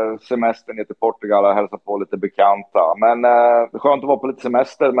semester ner till Portugal och hälsat på lite bekanta. Men det är skönt att vara på lite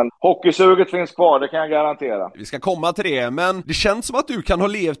semester, men hockeysuget finns kvar, det kan jag garantera. Vi ska komma till det, men det känns som att du kan ha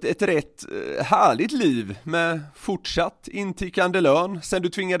levt ett rätt härligt liv med fortsatt intickande lön sen du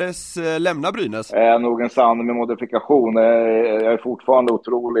tvingades lämna Brynäs. Nog en sann med modifikation. Jag är fortfarande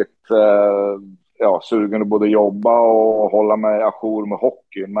otroligt sugen att både jobba och hålla mig ajour med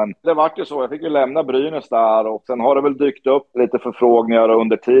hockey. Men det vart ju så, jag fick ju lämna Brynäs där och sen har det väl dykt upp lite förfrågningar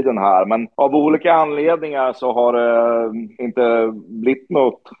under tiden här. Men av olika anledningar så har det inte blivit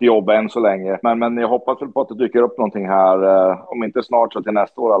något jobb än så länge. Men jag hoppas väl på att det dyker upp någonting här, om inte snart så till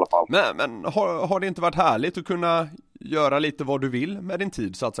nästa år i alla fall. Men har det inte varit härligt att kunna göra lite vad du vill med din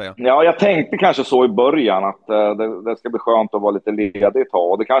tid så att säga? Ja, jag tänkte kanske så i början att det ska bli skönt att vara lite ledig ett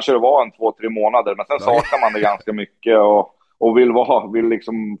tag. Och det kanske det var 2-3 månader, men sen saknar man det ganska mycket och vill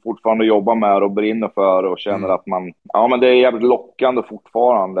liksom fortfarande jobba med och brinna för och känner att men det är jävligt lockande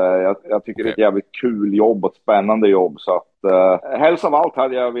fortfarande. Jag tycker det är ett jävligt kul jobb och ett spännande jobb, så att helst av allt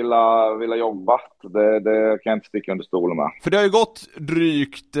hade jag vilja jobba. Det kan jag inte sticka under stolen med. För det har ju gått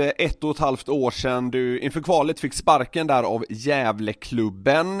drygt 1,5 år sedan du inför kvalet fick sparken där av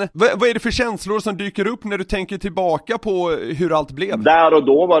Gävleklubben. Vad är det för känslor som dyker upp när du tänker tillbaka på hur allt blev? Där och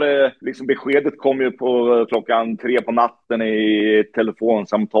då var det liksom, beskedet kom ju på klockan 3 på natten i ett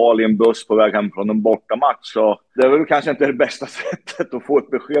telefonsamtal i en buss på väg hem från en bortamatch. Så det är väl kanske inte det bästa sättet att få ett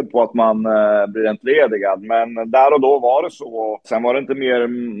besked på att man blir entledigad. Men där och då var det så. Sen var det inte mer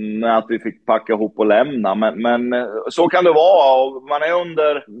med att vi fick packa ihop och lämna. Men så kan det vara. Man är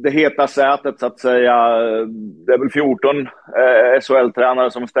under det heta sätet så att säga. Det är väl 14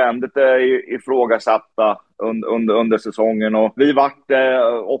 SHL-tränare som ständigt är ifrågasatta under säsongen, och vi vart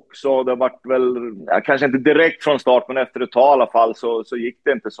också, det vart väl kanske inte direkt från start, men efter ett tag i alla fall så gick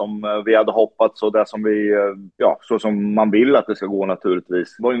det inte som vi hade hoppats och det som vi så som man vill att det ska gå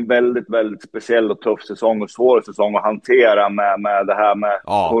naturligtvis. Det var en väldigt, väldigt speciell och tuff säsong och svår säsong att hantera med det här med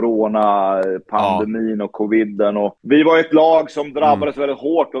corona, pandemin och coviden, och vi var ett lag som drabbades väldigt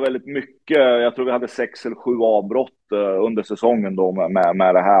hårt och väldigt mycket. Jag tror vi hade 6 eller 7 avbrott under säsongen då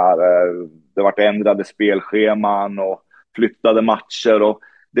med det här. Det vart ändrade spelscheman och flyttade matcher, och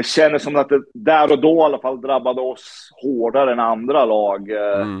det kändes som att det där och då i alla fall drabbade oss hårdare än andra lag.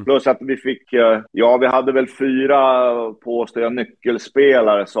 Plus att vi fick, vi hade väl 4 påstådda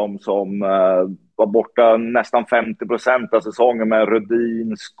nyckelspelare som var borta nästan 50% av säsongen, med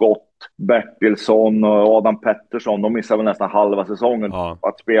Rödin, Skott, Bertilsson och Adam Pettersson. De missade väl nästan halva säsongen.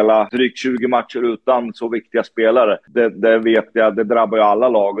 Att spela drygt 20 matcher utan så viktiga spelare, det vet jag, det drabbar ju alla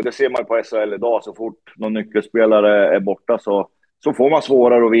lag. Och det ser man på SHL idag, så fort någon nyckelspelare är borta så får man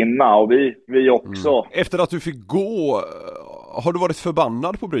svårare att vinna, och vi också. Efter att du fick gå, har du varit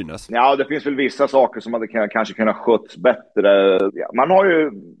förbannad på Brynäs? Ja, det finns väl vissa saker som hade kanske kunnat sköts bättre. Man har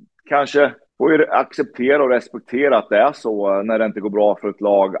ju kanske får ju acceptera och respektera att det är så när det inte går bra för ett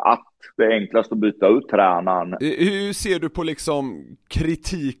lag, att det är enklast att byta ut tränaren. Hur ser du på liksom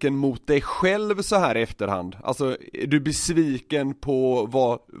kritiken mot dig själv så här i efterhand? Alltså, är du besviken på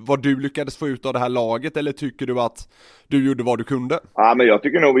vad du lyckades få ut av det här laget, eller tycker du att du gjorde vad du kunde? Ja, men jag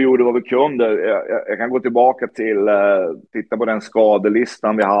tycker nog vi gjorde vad vi kunde. Jag kan gå tillbaka till titta på den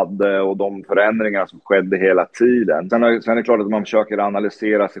skadelistan vi hade och de förändringar som skedde hela tiden. Sen är det klart att man försöker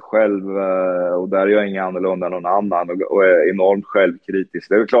analysera sig själv, och där är jag ingen annorlunda än någon annan och är enormt självkritisk.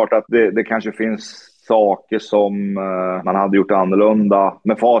 Det är klart att det kanske finns saker som man hade gjort annorlunda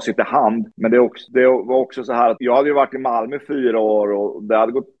med facit i hand. Men det var också så här att jag hade ju varit i Malmö 4 år och det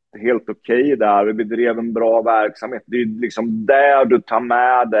hade gått helt okej där. Vi bedrev en bra verksamhet. Det är liksom där du tar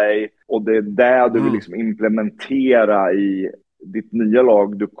med dig, och det är där du vill liksom implementera i ditt nya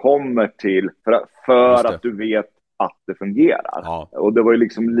lag du kommer till, för att du vet att det fungerar. Ja. Och det var ju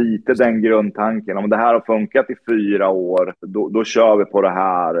liksom lite den grundtanken. Om det här har funkat i 4 år, då kör vi på det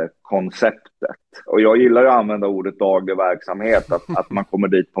här konceptet. Och jag gillar ju att använda ordet daglig verksamhet. Att man kommer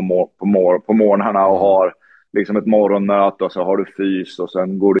dit på morgnarna och har liksom ett morgonmöte, och så har du fys, och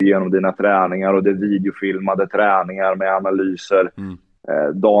sen går du igenom dina träningar, och det är videofilmade träningar med analyser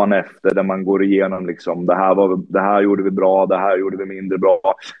dagen efter, där man går igenom liksom, det här gjorde vi bra, det här gjorde vi mindre bra.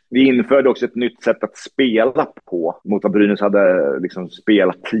 Vi införde också ett nytt sätt att spela på, mot att Brynäs hade liksom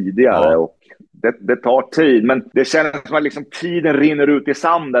spelat tidigare. Och det tar tid, men det känns som att liksom tiden rinner ut i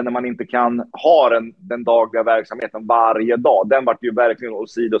sanden när man inte kan ha den dagliga verksamheten varje dag. Den var ju verkligen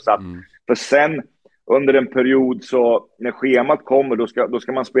åsidosatt. För sen under en period, så när schemat kommer, då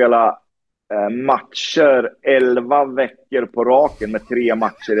ska man spela matcher 11 veckor på raken med 3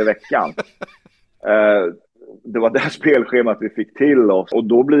 matcher i veckan. Det var det spelschemat vi fick till oss. Och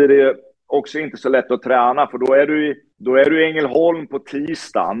då blir det också inte så lätt att träna, för då är du i Ängelholm på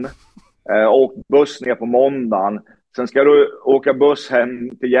tisdagen och buss ner på måndagen. Sen ska du åka buss hem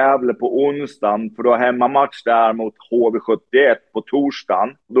till Gävle på onsdagen, för du har hemmamatch där mot HV71 på torsdagen.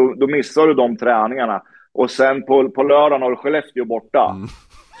 Då missar du de träningarna. Och sen på lördagen har du Skellefteå borta.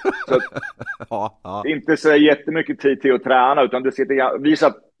 Så inte så jättemycket tid till att träna, utan vi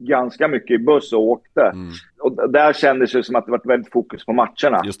satt ganska mycket i buss och åkte. Och där kändes det som att det var väldigt fokus på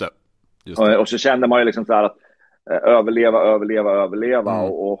matcherna. Just det. Och så kände man ju liksom så här att överleva.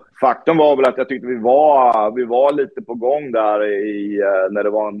 Och faktum var väl att jag tyckte vi var lite på gång där när det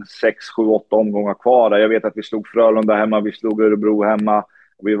var en 6, 7, 8 omgångar kvar. Jag vet att vi slog Frölunda hemma, vi slog Örebro hemma,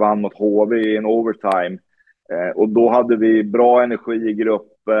 och vi vann mot HV i en overtime. Och då hade vi bra energi i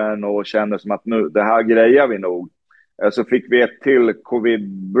gruppen och kände som att nu, det här grejer vi nog. Så fick vi ett till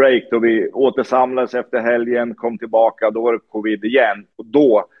covid-break då vi återsamlades efter helgen, kom tillbaka, då var det covid igen. Och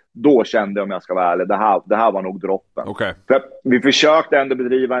då kände jag, om jag ska vara ärlig, det här var nog droppen. Okay. För vi försökte ändå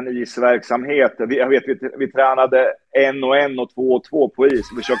bedriva en isverksamhet. Vi tränade 1 och 2 på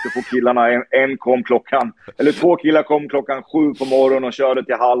is. Vi försökte få killarna, 2 killar kom klockan 7 på morgonen och körde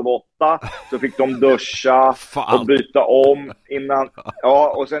till 7:30. Så fick de duscha och byta om innan.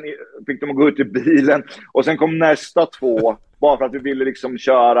 Ja, och sen fick de gå ut i bilen. Och sen kom nästa 2. Bara för att vi ville liksom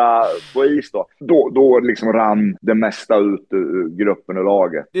köra på is då. Då liksom rann det mesta ut ur gruppen och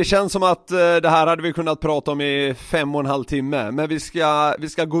laget. Det känns som att det här hade vi kunnat prata om i 5,5 timmar. Men vi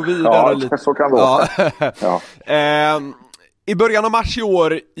ska gå vidare lite. Ja, så kan det vara. Ja. I början av mars i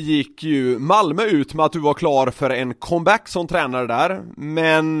år gick ju Malmö ut med att du var klar för en comeback som tränare där.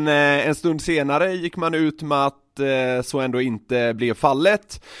 Men en stund senare gick man ut med att så ändå inte blev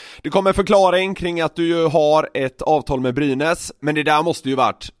fallet. Det kom en förklaring kring att du ju har ett avtal med Brynäs, men det där måste ju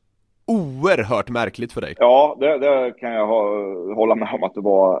varit oerhört märkligt för dig. Ja, det kan jag hålla med om att det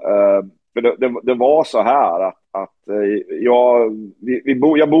var. Det var så här att jag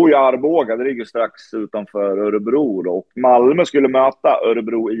bor i Arboga, det ligger strax utanför Örebro då, och Malmö skulle möta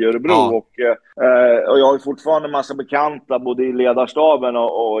Örebro i Örebro. Ja. Och jag har fortfarande en massa bekanta både i ledarstaben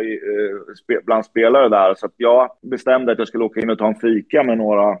och bland spelare där, så att jag bestämde att jag skulle åka in och ta en fika med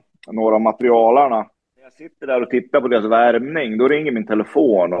några materialarna. jag sitter där och tittar på deras värmning, då ringer min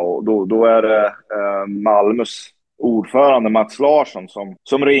telefon och då är det Malmös ordförande Mats Larsson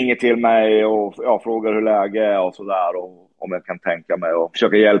som ringer till mig och frågar hur läget är och sådär, och om jag kan tänka mig och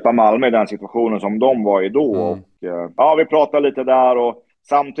försöka hjälpa Malmö i den situationen som de var i då. Och vi pratar lite där, och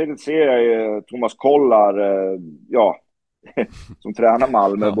samtidigt ser jag Thomas Kollar, som tränar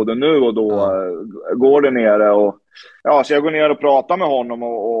Malmö både nu och då, går det nere, och så jag går ner och pratar med honom,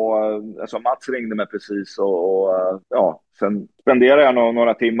 och alltså Mats ringde mig precis, och sen spenderade jag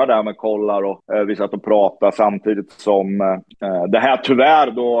några timmar där med Kollar, och vi satt och pratade samtidigt som det här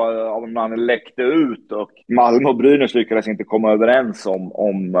tyvärr då av en annan läckte ut, och Malmö och Brynäs lyckades inte komma överens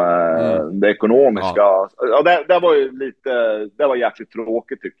om det ekonomiska. Ja, det var ju det var jäkligt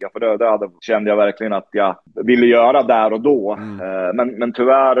tråkigt tycker jag, för det kände jag verkligen att jag ville göra där och då. Men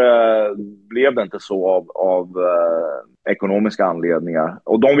tyvärr blev det inte så av ekonomiska anledningar.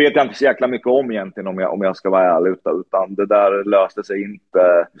 Och de vet jag inte så jäkla mycket om egentligen, om jag ska vara ärlig, utan det där löste sig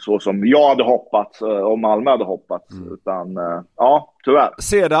inte så som jag hade hoppats och Malmö hade hoppats, utan tyvärr.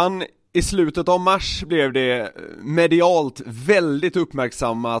 Sedan i slutet av mars blev det medialt väldigt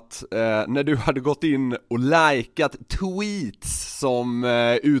uppmärksammat när du hade gått in och likat tweets som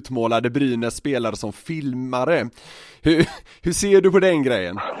utmålade Brynäs spelare som filmare. Hur ser du på den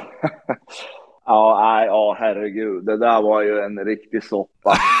grejen? Herregud. Det där var ju en riktig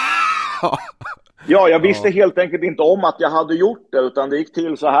soppa. Ja, jag visste helt enkelt inte om att jag hade gjort det, utan det gick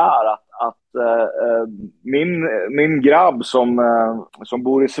till så här att min grabb som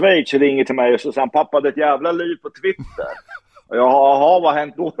bor i Schweiz ringer till mig och så säger han: pappa, det är ett jävla liv på Twitter. Och vad har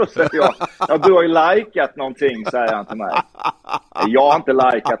hänt då? Säger jag. Ja, du har ju likat någonting, säger han till mig. Jag har inte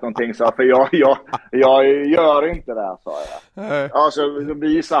likat någonting, så för jag gör inte det, sa jag. Ja, så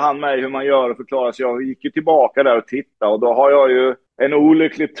visar han mig hur man gör och förklarar, så jag gick ju tillbaka där och tittade, och då har jag ju en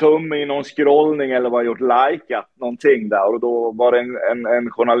olycklig tumme i någon scrollning eller vad gjort, likat någonting där, och då var det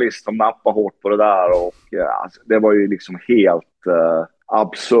en journalist som nappade hårt på det där, och det var ju liksom helt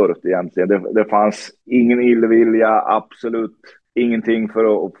absurt egentligen. Det fanns ingen illvilja, absolut ingenting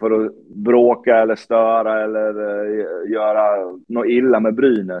för att bråka eller störa eller göra något illa med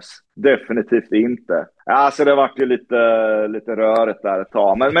Brynäs. Definitivt inte. Alltså det var ju lite rörigt där ett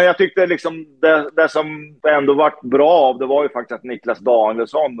tag. Men jag tyckte liksom det som ändå var bra av det var ju faktiskt att Niklas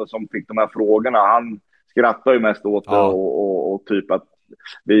Danielsson som fick de här frågorna, han skrattar ju mest åt det och typ att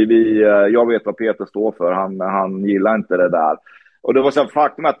jag vet vad Peter står för. Han gillar inte det där. Och det var så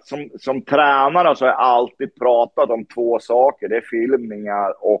faktum att som tränare så har jag alltid pratat om två saker. Det är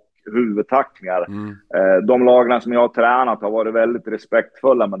filmningar och huvudtacklingar. De lagarna som jag har tränat har varit väldigt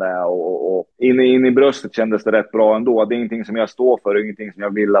respektfulla med det. Och in i bröstet kändes det rätt bra ändå. Det är ingenting som jag står för. Det är ingenting som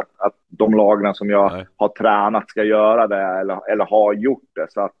jag vill att de lagarna som jag har tränat ska göra det. Eller har gjort det.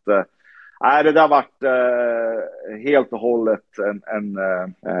 Så att det där varit helt och hållet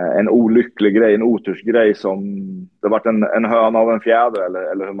en olycklig grej, en otursgrej, som det varit en höna av en fjäder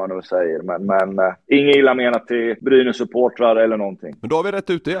eller hur man nu säger. Men ingen illa menat till Brynäs supportrar eller någonting. Men då har vi rätt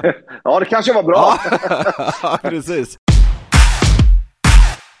ut det. Ja, det kanske var bra. Ja, precis.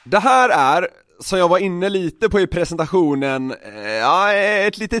 Det här är, som jag var inne lite på i presentationen,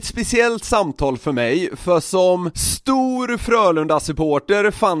 ett litet speciellt samtal för mig. För som stor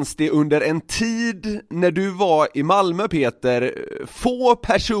Frölunda-supporter fanns det under en tid när du var i Malmö, Peter, få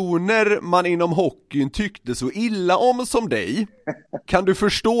personer man inom hockeyn tyckte så illa om som dig. Kan du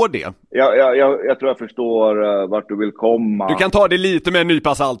förstå det? Jag tror jag förstår vart du vill komma. Du kan ta det lite med en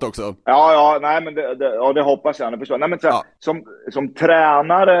nypa salt också. Nej, men det hoppas jag. Förstår. Nej, men som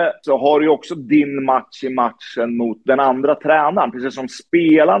tränare så har du ju också din match i matchen mot den andra tränaren, precis som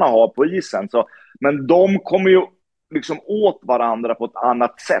spelarna har på isen. Men de kommer ju liksom åt varandra på ett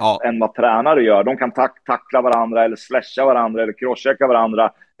annat sätt än vad tränare gör. De kan tackla varandra eller slasha varandra eller crosschecka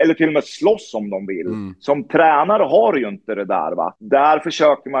varandra eller till och med slåss om de vill. Som tränare har ju inte det där, va? Där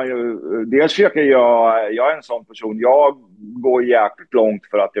försöker man ju, dels försöker jag är en sån person, jag går jäkligt långt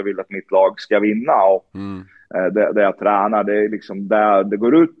för att jag vill att mitt lag ska vinna, och det jag tränar, det är liksom där det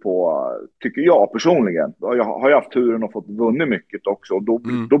går ut på, tycker jag personligen. Jag har ju haft turen och fått vunnit mycket också, och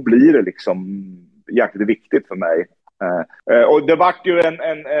då blir det liksom jäkligt viktigt för mig. Och det vart ju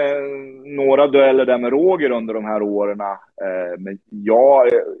några dueller där med Roger under de här åren. Men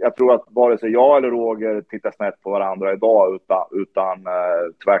jag tror att vare sig jag eller Roger tittar snett på varandra idag, utan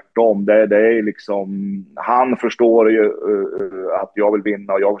tvärtom. Det är liksom, han förstår ju att jag vill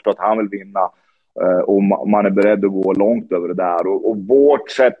vinna och jag förstår att han vill vinna. Och man är beredd att gå långt över det där. Och vårt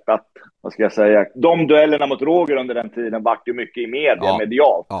sätt vad ska jag säga, de duellerna mot Roger under den tiden vart ju mycket i media,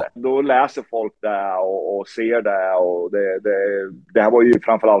 medialt. Ja. Då läser folk det och ser det, och det här var ju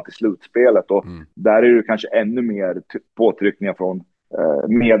framförallt i slutspelet, och där är det ju kanske ännu mer påtryckningar från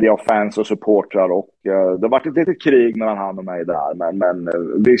media och fans och supportrar, och det har varit ett litet krig mellan han och mig där, men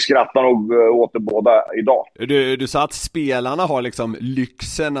vi skrattar nog åt det båda idag. Du sa att spelarna har liksom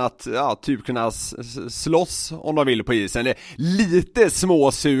lyxen att typ kunna slåss om de vill på isen. Lite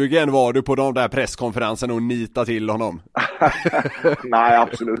småsugen var du på de där presskonferensen och nita till honom? Nej,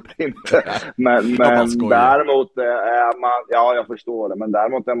 absolut inte. Men däremot är man, jag förstår det, men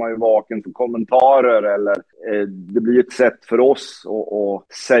däremot är man ju vaken för kommentarer, eller det blir ett sätt för oss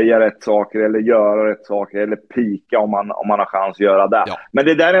att säga rätt saker eller göra rätt saker, eller pika om man har chans att göra det. Ja. Men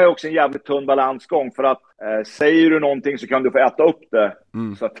det där är också en jävligt tunn balansgång, för att säger du någonting så kan du få äta upp det.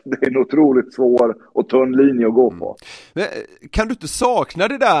 Så att det är en otroligt svår och tunn linje att gå på. Men kan du inte sakna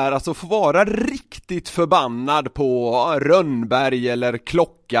det där, alltså få vara riktigt förbannad på Rönnberg eller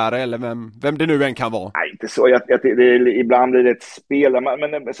Klockare eller vem det nu än kan vara? Nej, inte så. Ibland blir det ett spel.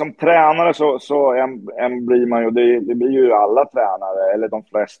 Men som tränare så blir man ju, det blir ju alla tränare, eller de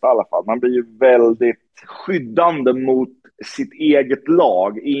flesta i alla fall. Man blir ju väldigt skyddande mot sitt eget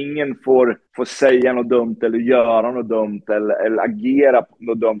lag. Ingen får säga något dumt eller göra något dumt eller agera på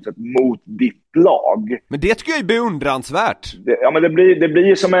något dumt sätt mot ditt lag. Men det tycker jag är beundransvärt. Men det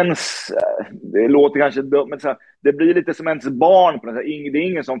blir som ens, det låter kanske dumt, men så här, det blir lite som ens barn på det. Det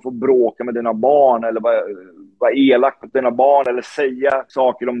är ingen som får bråka med dina barn eller vara elak mot dina barn eller säga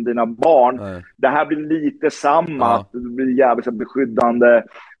saker om dina barn. Nej. Det här blir lite samma, att det blir jävligt beskyddande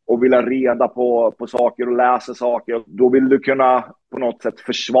och vill ha reda på saker och läsa saker. Då vill du kunna på något sätt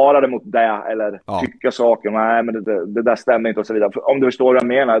försvara det mot det, eller tycka saker. Nej, men det där stämmer inte och så vidare. Om du förstår vad jag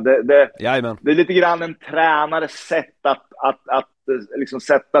menar. Det är lite grann en tränares sätt att liksom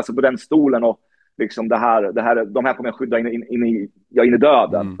sätta sig på den stolen och liksom de här kommer jag skydda in i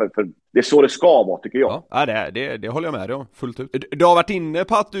döden. För det är så det ska vara, tycker jag. Ja, det håller jag med dig om, fullt ut. Du har varit inne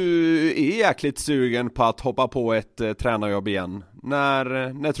på att du är jäkligt sugen på att hoppa på ett tränarjobb igen.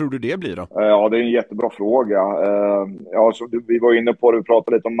 När tror du det blir då? Ja, det är en jättebra fråga. Så vi var inne på det, vi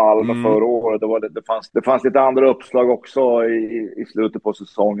pratade lite om Malmö förra året. Det fanns lite andra uppslag också i slutet på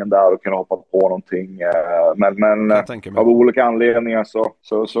säsongen där och kunna hoppa på någonting. Men av olika anledningar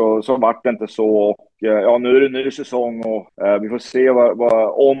så vart det inte så. Och nu är det en ny säsong och vi får se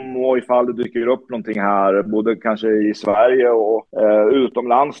om och ifall det dyker upp någonting här, både kanske i Sverige och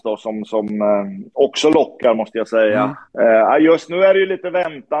utomlands då, som också lockar, måste jag säga. Just nu är det ju lite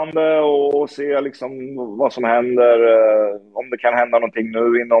väntande och se liksom vad som händer, om det kan hända någonting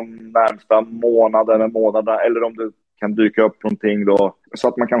nu inom närmsta månaden eller om det kan dyka upp någonting då, så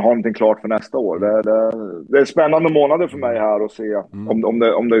att man kan ha någonting klart för nästa år. Det är spännande månader för mig här att se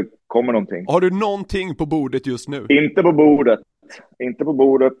om det kommer någonting. Har du någonting på bordet just nu? Inte på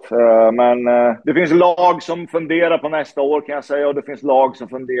bordet, men det finns lag som funderar på nästa år, kan jag säga, och det finns lag som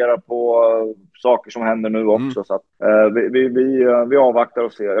funderar på saker som händer nu också, så att vi avvaktar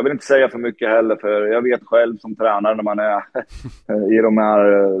och ser. Jag vill inte säga för mycket heller, för jag vet själv som tränare när man är i de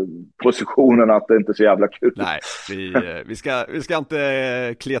här positionerna att det inte är så jävla kul. Nej, vi ska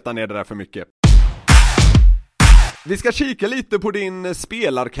inte kleta ner det där för mycket. Vi ska kika lite på din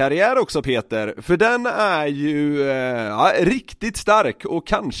spelarkarriär också, Peter, för den är ju riktigt stark och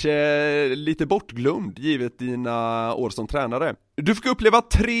kanske lite bortglömd givet dina år som tränare. Du fick uppleva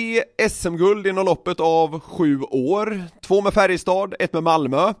 3 SM-guld inom loppet av 7 år, 2 med Färjestad, 1 med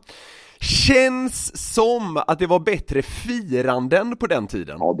Malmö. Känns som att det var bättre firanden på den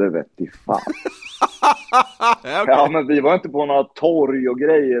tiden. Ja, det vet jag fan. Okay. Ja, men vi var inte på några torg och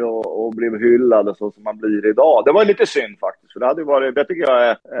grejer och blev hyllade så som man blir idag. Det var lite synd faktiskt, för det hade varit, det tycker jag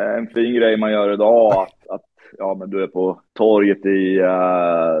är en fin grej man gör idag, att men du är på torget i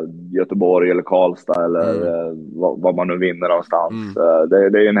Göteborg eller Karlstad eller vad man nu vinner någonstans.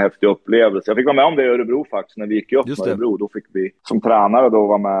 Det är en häftig upplevelse. Jag fick vara med om det i Örebro faktiskt, när vi gick upp med Örebro. Då fick vi som tränare då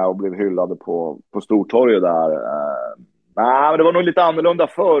vara med och blev hyllade på Stortorget där. Nej, men det var nog lite annorlunda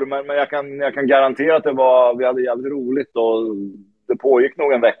förr, men jag kan garantera att vi hade jävligt roligt, och det pågick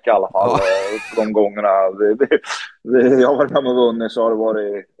nog en vecka i alla fall de gångerna. Jag har varit med och vunnit, så har det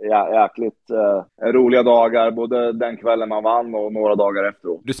varit jäkligt roliga dagar, både den kvällen man vann och några dagar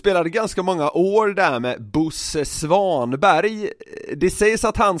efteråt. Du spelade ganska många år där med Bosse Svanberg. Det sägs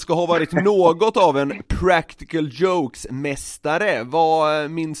att han ska ha varit något av en practical jokes-mästare.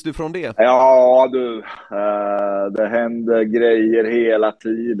 Vad minns du från det? Ja du, det hände grejer hela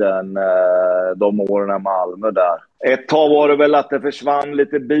tiden de åren i Malmö där. Ett tag var det väl att det försvann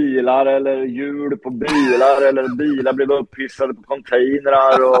lite bilar eller hjul på bilar eller bilar blev upphissade på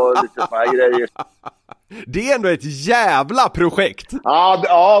containrar och lite såna här grejer. Det är ändå ett jävla projekt.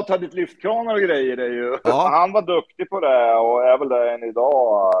 Ja, ta dit lyftkranar och grejer det är ju. Ja. Han var duktig på det och är väl det än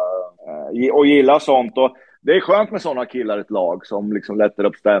idag och gillar sånt. Och det är skönt med sådana killar i ett lag som liksom lättar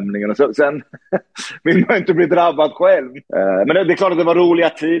upp stämningen. Och sen vill man inte bli drabbad själv. Men det är klart att det var roliga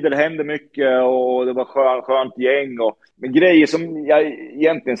tider, det hände mycket och det var skönt gäng. Men grejer som jag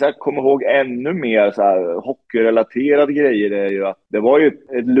egentligen så här kommer ihåg ännu mer så här hockeyrelaterade grejer är ju att det var ju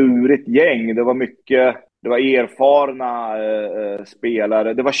ett lurigt gäng. Det var mycket, det var erfarna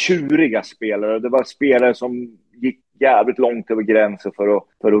spelare, det var tjuriga spelare, det var spelare som gick jävligt långt över gränsen för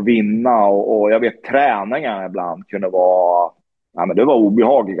att vinna och jag vet träningarna ibland kunde vara, ja men det var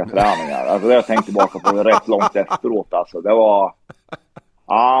obehagliga träningar. Alltså det jag tänkte tillbaka på rätt långt efteråt alltså. Det var,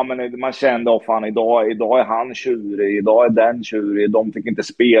 ja men man kände fan idag är han tjurig, idag är den tjurig, de fick inte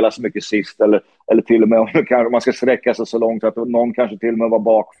spela så mycket sist eller till och med om man ska sträcka sig så långt att någon kanske till och med var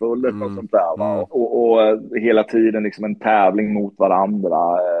bakfull eller något sånt där va? Och hela tiden liksom en tävling mot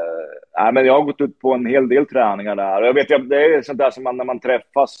varandra. Men jag har gått ut på en hel del träningar där. Jag vet, det är sånt där som när man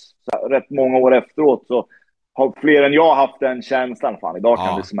träffas rätt många år efteråt så har fler än jag haft den känslan. Fan, idag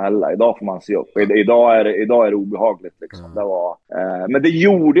kan det smälla. Idag får man se upp. Idag är det obehagligt. Liksom. Det var, men det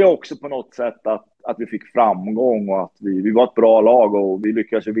gjorde också på något sätt att vi fick framgång och att vi var ett bra lag och vi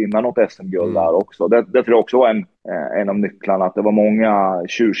lyckades vinna något SM-guld där också. Det tror jag också var en av nycklarna. Att det var många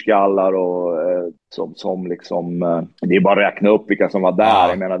tjurskallar och som liksom... det är bara att räkna upp vilka som var där.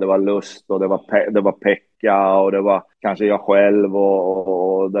 Jag menar, det var Lust och det var Pekka och det var kanske jag själv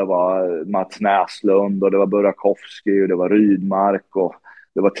och det var Mats Näslund och det var Burakovsky och det var Rydmark och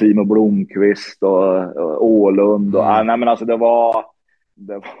det var Timo Blomqvist och Ålund och nej men alltså det var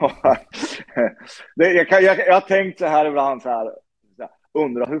jag har tänkt så här ibland så här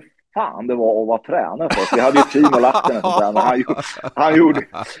undrar hur fan det var att vara tränare för. Vi hade ju Timo Lahtinen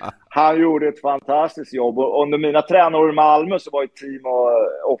han gjorde ett fantastiskt jobb och under mina tränare i Malmö så var ju Timo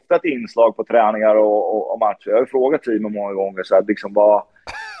ofta ett inslag på träningar och matcher. Jag har frågat Timo många gånger så här, liksom,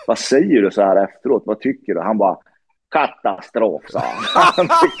 vad säger du så här efteråt? Vad tycker du? Han bara katastrof, sa han.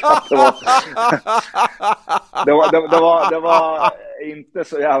 Det var inte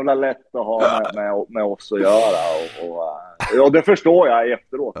så jävla lätt att ha med oss att göra och det förstår jag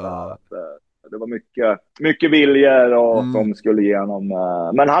efteråt att det var mycket viljor och de skulle igenom,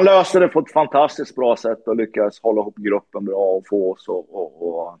 men han löste det på ett fantastiskt bra sätt och lyckades hålla ihop gruppen bra och få oss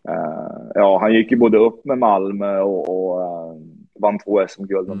han gick ju både upp med Malmö och vann 2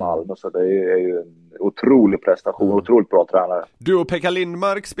 SM-guld med Malmö, så det är ju en otrolig prestation, otroligt bra tränare. Du och Pekka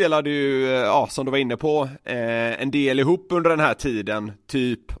Lindmark spelade ju, som du var inne på, en del ihop under den här tiden,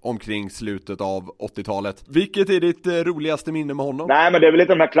 typ omkring slutet av 80-talet. Vilket är ditt roligaste minne med honom? Nej, men det är väl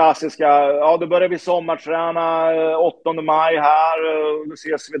lite de här klassiska, då börjar vi sommarträna 8 maj här, då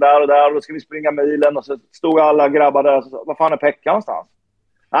ses vi där och då ska vi springa milen och så stod alla grabbar där och så, vad fan är Pekka någonstans?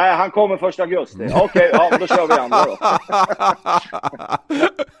 Nej, han kommer 1 augusti. Okej, då kör vi andra då.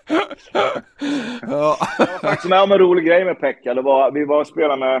 Jag var faktiskt med om en rolig grej med Pekka. Vi var och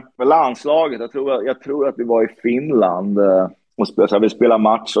spelade med landslaget. Jag tror att vi var i Finland och vi spelade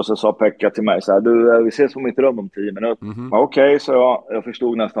match och så sa Pekka till mig så här: du, vi ses på mitt rum om 10 minuter. Okej, så jag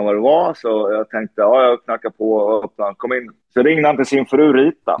förstod nästan vad det var, så jag tänkte, jag knackar på och öppnade, kom in. Så ringde han till sin fru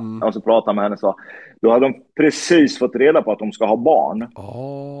Rita och så pratade med henne och sa, då hade de precis fått reda på att de ska ha barn.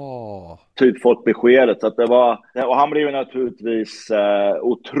 Typ fått beskedet, så att det var, och han blev ju naturligtvis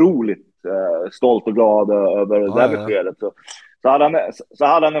otroligt stolt och glad över det där beskedet. Så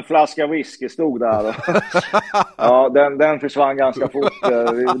hade han en flaska whisky, stod där. Ja, den försvann ganska fort.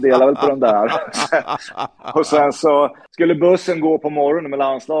 Vi delade väl på den där. Och sen så skulle bussen gå på morgonen med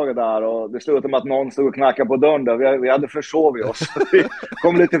landslaget där. Och det stod om att någon stod och knackade på dörren där. Vi hade försovit oss. Vi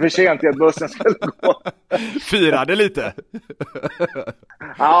kom lite för sent till att bussen skulle gå. Firade lite.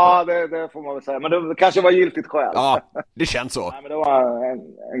 Ja, det får man väl säga. Men det kanske var giltigt själv. Ja, det känns så. Nej, men det var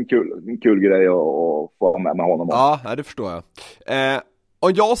en kul grej att få med honom. Ja, det förstår jag.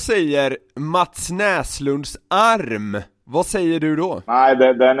 Om jag säger Mats Näslunds arm, vad säger du då? Nej,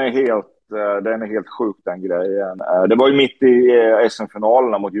 den är helt sjuk, den grejen. Det var ju mitt i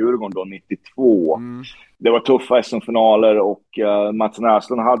SM-finalerna mot Djurgården då, 92. Det var tuffa SM-finaler och Mats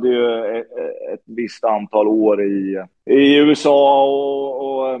Näslund hade ju ett visst antal år i USA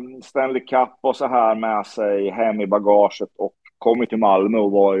och Stanley Cup och så här med sig hem i bagaget. Och kom ju till Malmö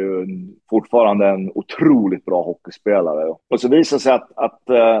och var ju fortfarande en otroligt bra hockeyspelare. Och så visade det sig att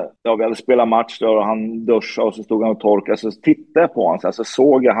vi hade spelat match där och han duschade och så stod han och torkade. Så tittade jag på honom så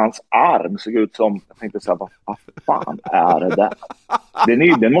såg jag hans arm såg ut som, jag tänkte så här, vad fan är det där?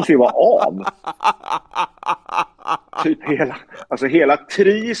 Den måste ju vara av. Typ hela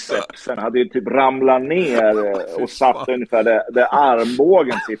tricepsen hade ju typ ramlat ner och satt ungefär där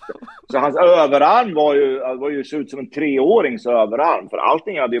armbågen sitter. Så hans överarm var ju så ut som en 3-årings överarm, för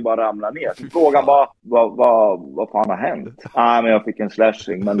allting hade ju bara ramlat ner. Så frågan var, vad fan har hänt? Nej, men jag fick en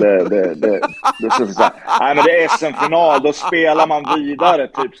slashing, men det så här. Nej, men det är SM-final, då spelar man vidare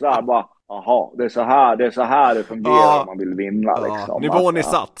typ så här bara. Jaha, det är så här det fungerar om man vill vinna. Liksom. Nivån är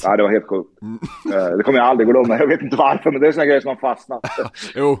satt. Ja, det var helt sjukt. Det kommer jag aldrig glömma. Jag vet inte varför, men det är såna grejer som har fastnat.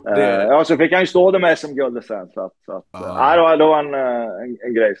 Jo, så fick han ju stå där med SM-guldet sen. Det var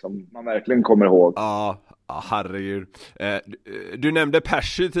en grej som man verkligen kommer ihåg. Ja, herregud. Du nämnde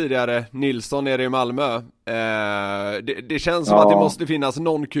Percy tidigare, Nilsson nere i Malmö. Det känns som att det måste finnas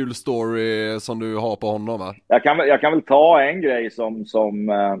någon kul story som du har på honom, va? Jag kan väl ta en grej som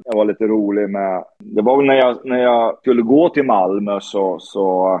jag var lite rolig med. Det var väl när jag skulle gå till Malmö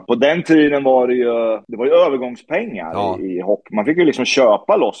så på den tiden var det var ju övergångspengar i hockey. Man fick ju liksom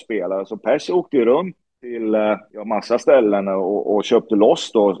köpa loss spelare. Så Percy åkte ju runt till massa ställen och köpte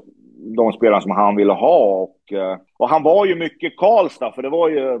loss då de spelarna som han ville ha. Och han var ju mycket Karlstad, för det var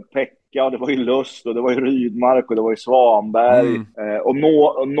ju Pekka, det var ju Lust och det var ju Rydmark och det var ju Svanberg. Och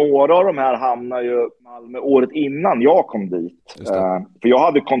några av de här hamnade ju Malmö året innan jag kom dit. För jag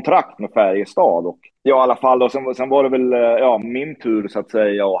hade kontrakt med Färjestad och i alla fall. Och sen var det väl min tur så att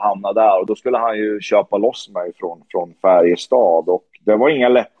säga att hamna där. Och då skulle han ju köpa loss mig från Färjestad. Och det var inga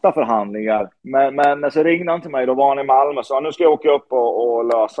lätta förhandlingar. Men så ringde han till mig, då var han i Malmö och sa nu ska jag åka upp och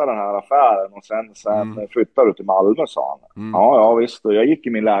lösa den här affären. Och sen flyttar du till Malmö, sa han. Ja, visst. Och jag gick i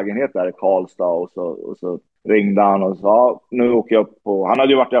min lägenhet där i Karlstad och så ringde han och sa nu åker jag upp på... Han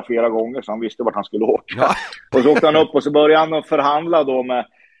hade ju varit där flera gånger så han visste vart han skulle åka. Och så åkte han upp och så började han att förhandla då med...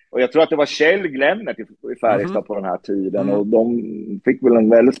 Och jag tror att det var Kjell Glennert i Färjestad på den här tiden. Och de fick väl en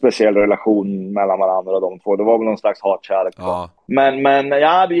väldigt speciell relation mellan varandra, de två. Det var väl någon slags hatkärlek. Ja. Men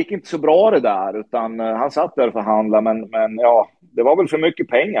det gick inte så bra det där. Utan han satt där och förhandlade. Men det var väl för mycket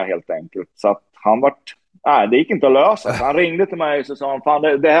pengar helt enkelt. Så att han vart... Nej, det gick inte att lösa. Så han ringde till mig och så sa han, fan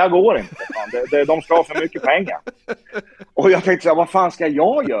det här går inte. Fan. De ska ha för mycket pengar. Och jag tänkte så här, vad fan ska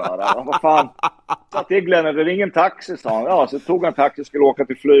jag göra? Vad fan? Så till Glenn, det ring en taxi, sa han. Ja, så tog han taxi och skulle åka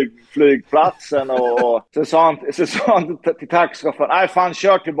till flygplatsen. Och så sa han till taxichauffören, nej fan,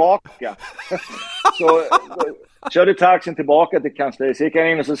 kör tillbaka. Så körde taxin tillbaka till kansliet. Så gick han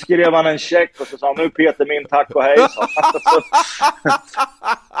in och så skrev han en check och så sa han, nu Peter, min tack och hej.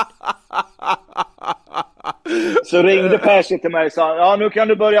 Så ringde Percy till mig och sa, ja nu kan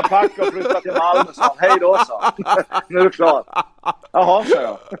du börja packa och flytta till Malmö, sa han. Hej då, sa han. Nu är du klar. Jaha, sa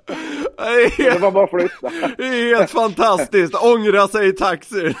jag. Det var bara att flytta. Det är helt fantastiskt. Ångra sig i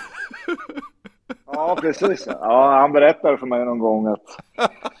taxi. Ja, precis. Ja, han berättade för mig någon gång att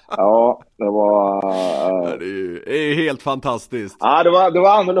det var... Det är helt fantastiskt. Ja, det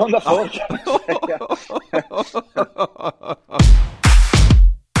var annorlunda folk.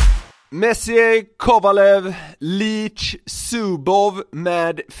 Messier, Kovalev, Leach, Zubov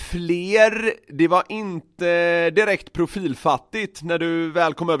med fler. Det var inte direkt profilfattigt när du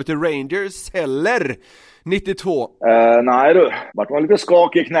väl kom över till Rangers heller. 92. Nej du, vart man lite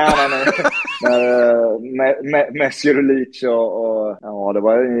skakig i knäna när Messier och Leach och det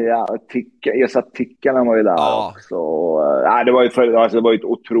var satt tickarna var ju där också. Det var ju ett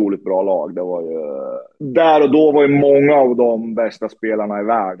otroligt bra lag. Det var ju där och då var ju många av de bästa spelarna i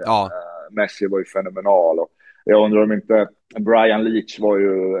världen. Messi var ju fenomenal och jag undrar om inte Brian Leach var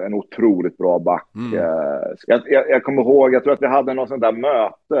ju en otroligt bra back. Jag kommer ihåg, jag tror att vi hade något sånt där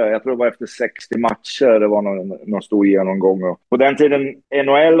möte. Jag tror det var efter 60 matcher. Det var någon stor genomgång. Och på den tiden,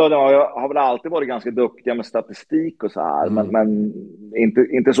 NHL och har väl alltid varit ganska duktiga med statistik och så här. Men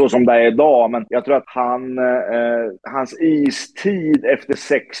inte så som det är idag. Men jag tror att hans istid efter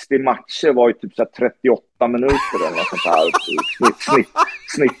 60 matcher var ju typ så 38 minuter eller något sånt här.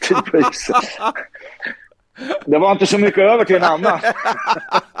 Snitttid på isen. Det var inte så mycket över till en annan.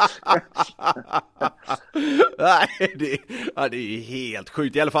 Nej, det är helt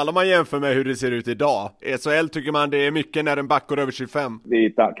sjukt. I alla fall om man jämför med hur det ser ut idag. SHL tycker man det är mycket när en back går över 25. Det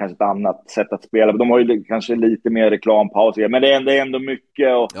är kanske ett annat sätt att spela. De har ju kanske lite mer reklampaus. Men det är ändå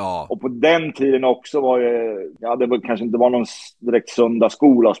mycket. Och på den tiden också var ju... det var kanske inte var någon direkt sunda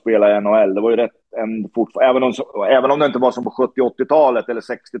skola att spela i NHL. Det var ju rätt... även om det inte var som på 70-80-talet eller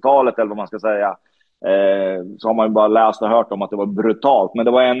 60-talet eller vad man ska säga. så har man ju bara läst och hört om att det var brutalt. Men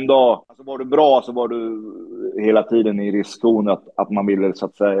det var ändå, alltså var du bra så var du hela tiden i riskzon att man ville så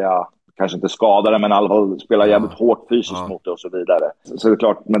att säga, kanske inte skada det, men i alla fall spela jävligt hårt fysiskt mot det och så vidare. Så det är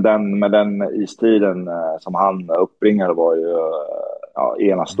klart, med den istiden som han uppbringade var ju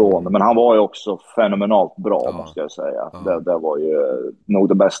enastående. Men han var ju också fenomenalt bra, måste jag säga. Det var ju nog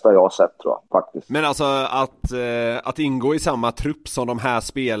det bästa jag har sett, tror jag, faktiskt. Men alltså att ingå i samma trupp som de här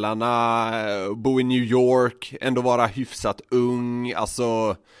spelarna, bo i New York, ändå vara hyfsat ung, alltså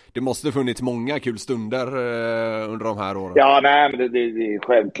det måste funnits många kul stunder under de här åren. Ja, nej, men det är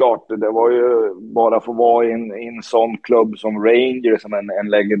självklart. Det var ju bara för att vara i en sån klubb som Rangers, som en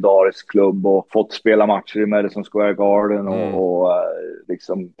legendarisk klubb, och fått spela matcher i Madison Square Garden och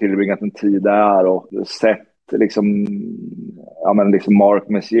liksom tillbringat en tid där och sett liksom, ja, men liksom Mark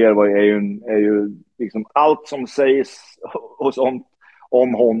Messier är ju liksom allt som sägs och sånt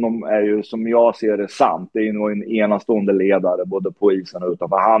om honom är ju, som jag ser det, sant. Det är ju nog en enastående ledare både på isen och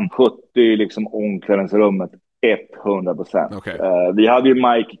utanför. Han skötte ju liksom omklädningsrummet 100%. Okay. Vi hade ju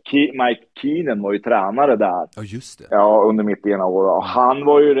Mike Keenan var ju tränare där. Ja, just det. Ja, under mitt ena år. Och han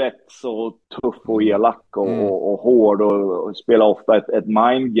var ju rätt så tuff och elak och hård och spelade ofta ett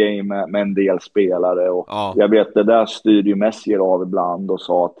mind game med en del spelare. Och jag vet, det där styrde ju Messier av ibland och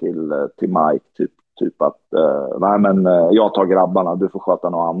sa till Mike typ att nej, men jag tar grabbarna, du får sköta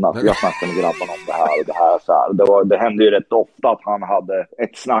något annat. Jag snackar med grabbarna om det här och det här. Så här. Det hände ju rätt ofta att han hade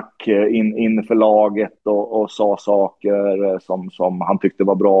ett snack inför laget och sa saker som han tyckte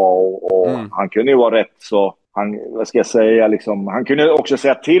var bra och han kunde ju vara rätt så. Vad ska jag säga, liksom, han kunde också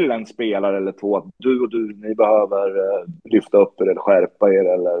säga till en spelare eller två att du, ni behöver lyfta upp er eller skärpa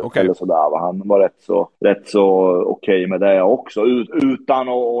er eller sådär. Han var rätt så okej med det också, utan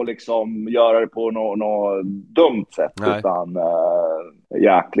att liksom göra det på något dumt sätt. Nej. Utan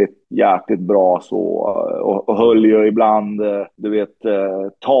jäkligt bra så, och höll ju ibland du vet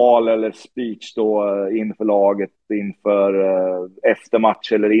tal eller speech då inför laget, inför efter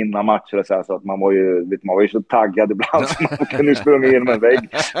match eller innan match eller så att man var ju så taggad ibland så man kunde springa in med en vägg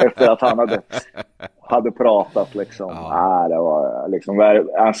efter att han hade pratat liksom. Det var liksom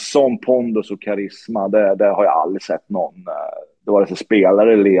en sån pondus och karisma, det har jag aldrig sett någon. Det var alltså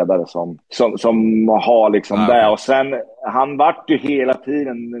spelare, ledare som har liksom det. Och sen, han vart ju hela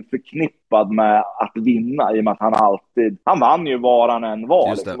tiden förknippad med att vinna, i och med att han vann ju var han än var.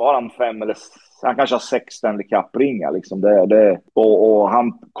 Liksom, var han 5 eller han kanske har 6 Stanley Cup-ringar liksom. Och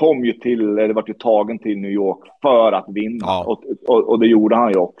han kom ju det var ju tagen till New York för att vinna. Och det gjorde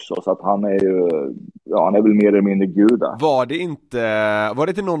han ju också. Så att han är ju, han är väl mer eller mindre guda. Var det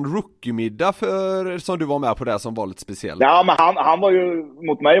inte någon rookie-middag som du var med på där som var lite speciell? Ja, men han var ju,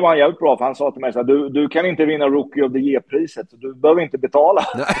 mot mig var han jävligt bra, för han sa till mig så här, du kan inte vinna Rookie of the Year-priset, så du behöver inte betala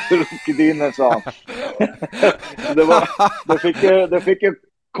rookie-dinnen, sa han. det fick ju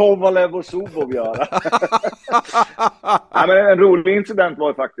Kovalev och Zubov göra. Ja, men en rolig incident var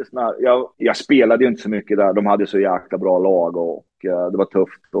ju faktiskt när jag spelade ju inte så mycket där. De hade så jäkla bra lag och det var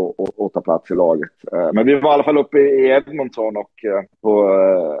tufft att ta plats i laget. Men vi var i alla fall uppe i Edmonton och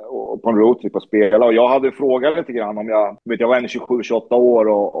på en roadtrip att spela. Och jag hade frågat lite grann om jag var 27-28 år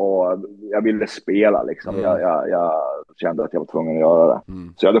och jag ville spela liksom. Jag kände att jag var tvungen att göra det.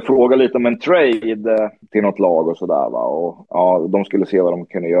 Så jag hade frågat lite om en trade till något lag och sådär, va. Och de skulle se vad de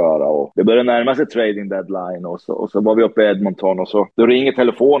kunde göra. Och det började närma sig trading deadline och så var vi uppe i Edmonton och så då ringer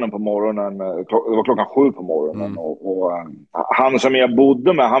telefonen på morgonen. Det var klockan 7 på morgonen och han som jag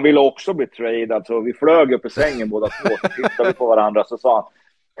bodde med, han ville också bli tradad, så vi flög upp i sängen båda två, så tittade vi på varandra, så sa han,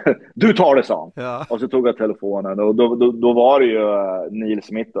 du tar det, sa han. Ja. Och så tog jag telefonen och då var det ju Neil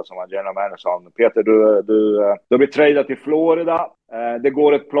Smith som var general manager. Peter, du blir tradad till Florida. Det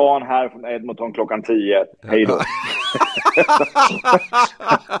går ett plan här från Edmonton klockan 10. Hej då.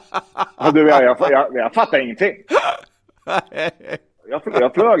 Jag fattar ingenting.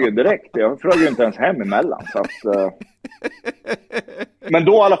 Jag flög ju direkt. Jag flög ju inte ens hem emellan. Så att, men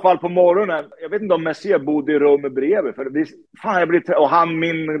då i alla fall på morgonen, jag vet inte om Messier bodde i rummet bredvid. Och han,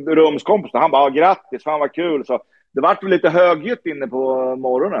 min rumskompis, han bara, grattis, fan vad kul. Så det var lite högljutt inne på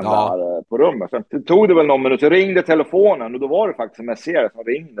morgonen där på rummet. Sen tog det väl någon minut, så ringde telefonen och då var det faktiskt Messier som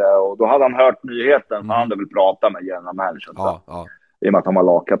ringde. Och då hade han hört nyheten, han hade väl pratat med general manager. I och med att han var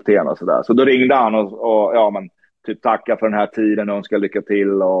lagkapten och sådär. Så då ringde han och typ tacka för den här tiden och önska lycka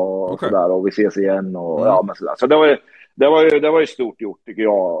till och sådär, och vi ses igen och men sådär. Så det det var ju stort gjort tycker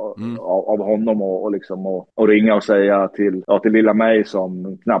jag av honom och liksom och ringa och säga till lilla mig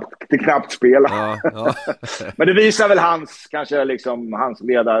som knappt spelar. Ja. Men det visar väl hans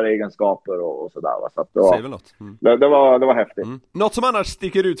ledaregenskaper och sådär. Så att säger väl något. Det var häftigt. Något som annars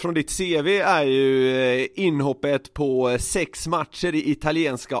sticker ut från ditt CV är ju inhoppet på 6 matcher i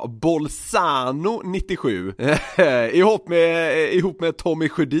italienska Bolzano 97 ihop med Tommy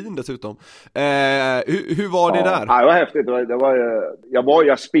Sjödin dessutom. Hur var det där? Ja, det var häftigt.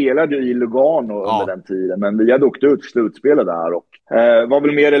 Jag spelade ju i Lugano under den tiden, men vi hade åkt ut slutspelet där och var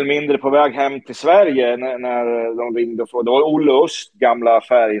väl mer eller mindre på väg hem till Sverige när de ringde och frågade. Det var Olle Öst, gamla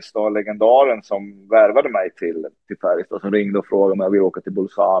Färjestad-legendaren som värvade mig till Färjestad, som ringde och frågade om jag ville åka till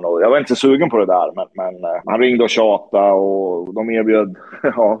Bolzano. Jag var inte så sugen på det där, men han ringde och tjatade och de erbjöd,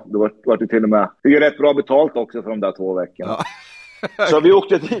 det var till och med, det är rätt bra betalt också för de där 2 veckorna. Ja. Så vi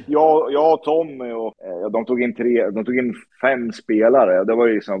åkte dit, jag och Tommy och de tog in 5 spelare. Det var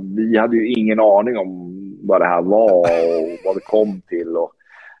ju liksom, vi hade ju ingen aning om vad det här var och vad vi kom till.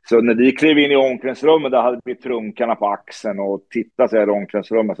 Så när vi klev in i omklädningsrummet, där hade vi trunkarna på axeln och tittade sig i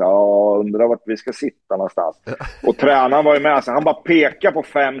omklädningsrummet och sa, undrar vart vi ska sitta någonstans. Och tränaren var ju med, så han bara pekade på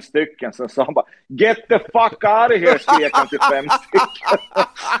 5 stycken. Så sa han bara, get the fuck out of here, skrek han till 5 stycken.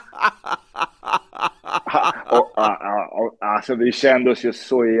 Alltså vi kände oss ju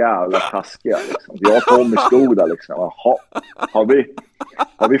så jävla taskiga liksom. Jag och Tommy stod där liksom.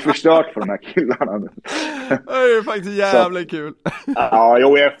 Har vi förstört för de här killarna nu? Det är faktiskt jävla kul.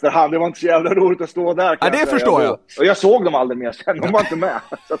 Ja, i efterhand. Det var inte så jävla roligt att stå där. Ja, det förstår jag. Och jag såg dem aldrig mer sen. De var inte med.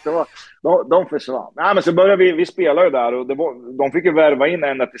 Så att de försvann. Nej, men så började vi spela ju där. Och de fick ju värva in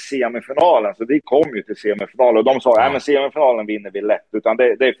ända till semifinalen. Så vi kom ju till semifinalen. Och de sa, nej men semifinalen vinner vi lätt. Utan det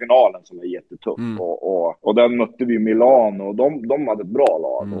är finalen som är jättetuff. Och där mötte vi Milan. Och de hade ett bra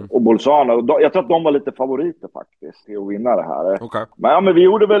lag. Och Bolzano. Jag tror att de var lite favoriter faktiskt till att vinna det här. Okay. Men vi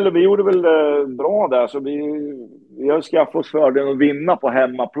gjorde väl bra där. Så vi har skaffat oss fördelen att vinna på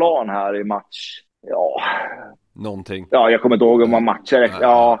hemmaplan här i match. Ja. Någonting. Ja, jag kommer inte ihåg om man matcher.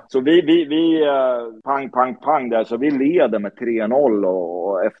 Ja, så vi pang där. Så vi leder med 3-0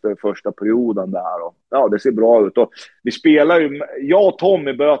 och efter första perioden där. Och, ja, det ser bra ut. Och vi spelar ju, jag och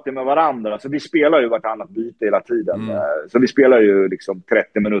Tommy böter med varandra. Så vi spelar ju vartannat byte hela tiden. Så vi spelar ju liksom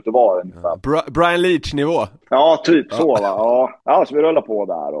 30 minuter var ungefär. Brian Leach-nivå. Ja, typ så va. Ja, så vi rullar på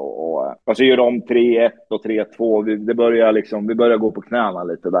där. Och så gör de 3-1 och 3-2. Vi börjar gå på knäna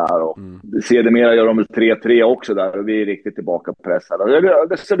lite där. Och sedermera gör de väl 3-3 också där. Och vi är riktigt tillbaka pressade.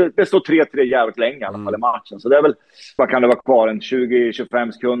 Det står 3-3 jävligt länge i alla fall i matchen. Så det är väl, vad kan det vara kvar? En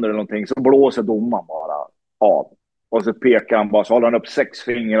 20-25 sekunder eller någonting. Så blåser domaren bara av. Och så pekar han bara, så håller han upp 6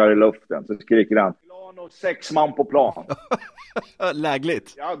 fingrar i luften. Så skriker han, 6 man på plan.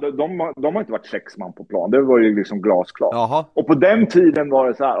 Lägligt. Ja, de har inte varit 6 man på plan. Det var ju liksom glasklart. Jaha. Och på den tiden var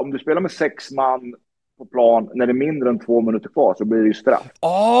det så här, om du spelar med 6 man på plan när det är mindre än 2 minuter kvar så blir det ju straff.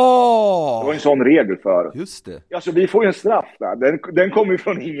 Det var en sån regel för. Just det. Ja, så vi får ju en straff där. Den kommer ju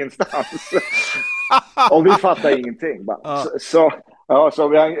från ingenstans. Och vi fattar ingenting. Så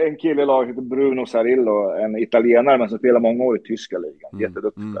vi har en kille i laget heter Bruno Sarillo, en italienare men som spelar många år i tyska ligan.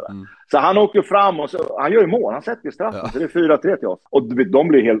 Jätteduktig. Så han åker fram och han gör ju mål. Han sätter ju straffen. Så det är 4-3 till oss. Och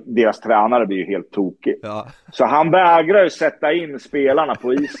deras tränare blir ju helt tokig. Ja. Så han vägrar ju sätta in spelarna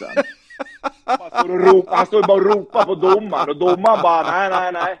på isen. Han står bara och ropar på domaren. Och domaren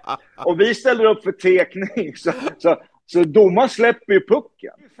bara, nej. Och vi ställer upp för tekning. Så domaren släpper ju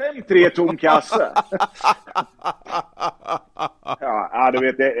pucken. 5-3 tom kasse. Ja, det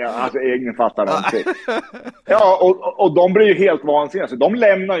vet jag. Alltså, ingen fattar någonting. Ja, och de blir ju helt vansinniga. Så de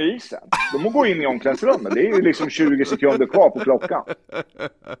lämnar ju isen. De går in i omklädningsrummet. Det är ju liksom 20 sekunder kvar på klockan.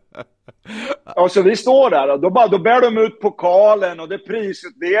 Och så vi står där och då bär de ut pokalen och det är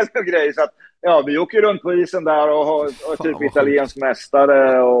prisutdelning och grejer. Så att, ja, vi åker runt på isen där och har typ italiensk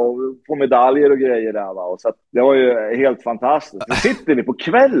mästare och får medaljer och grejer där va. Och så att det var ju helt fantastiskt. Så sitter vi på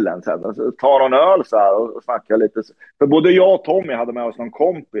kvällen sen och tar en öl så här och snackar lite. För både jag och Tommy hade med oss någon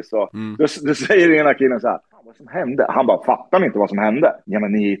kompis och då säger den ena killen så här, vad som hände? Han bara, fattar inte vad som hände? Ja,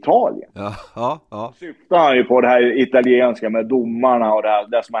 men ni är i Italien. Ja. Syftar han ju på det här italienska med domarna och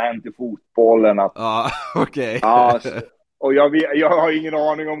det som har hänt i fotbollen. Ja, okej. Ja, och jag har ingen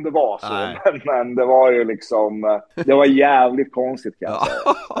aning om det var så. Men det var ju liksom, det var jävligt konstigt kan jag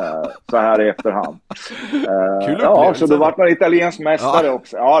säga. Så här i efterhand. Så då var man italiensk mästare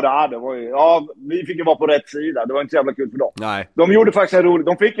också. Ja, det var ju, vi fick ju vara på rätt sida. Det var inte så jävla kul för dem. Nej. De gjorde faktiskt en rolig,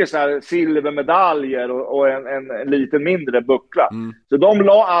 de fick ju så här silvermedaljer och en liten mindre buckla. Så de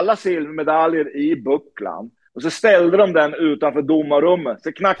la alla silvermedaljer i bucklan. Och så ställde de den utanför domarrummet.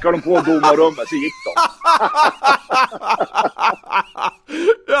 Så knackade de på domarrummet, så gick de.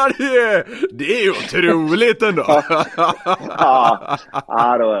 Ja, det är ju otroligt ändå. Ja,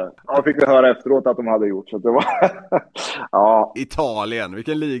 fick vi höra efteråt att de hade gjort. Så det var ja. Italien,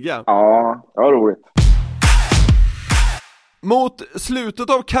 vilken liga. Ja, det var roligt. Mot slutet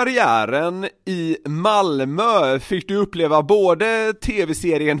av karriären i Malmö fick du uppleva både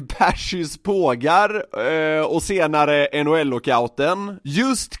tv-serien Pershys pågar och senare NHL-lockouten.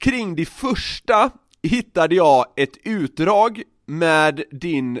 Just kring det första hittade jag ett utdrag med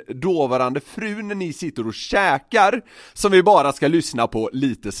din dåvarande fru när ni sitter och käkar, som vi bara ska lyssna på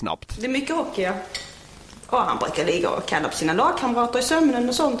lite snabbt. Det är mycket hockey, ja. Och han brukar ligga och kalla på sina lagkamrater i sömnen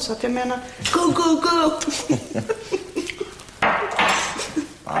och sånt, så att jag menar, go!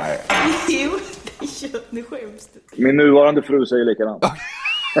 Nej. Jo, det gör ni skämst. Min nuvarande fru säger likadant.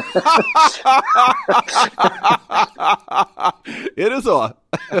 Är det så?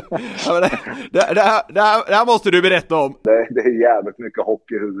 Det här måste du berätta om. Det är jävligt mycket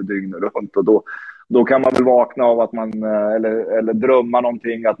hockey huvuddygnet runt, och då kan man väl vakna av att man eller drömma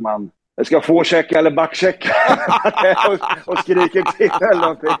någonting att man ska få checka eller backchecka och skriker till eller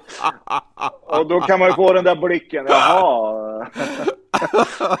någonting. Och då kan man ju få den där blicken. Jaha.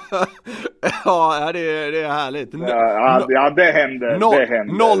 Ja, det är härligt. Ja, det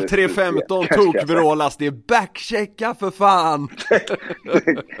händer. 0315 tokvrålas, det är backchecka för fan.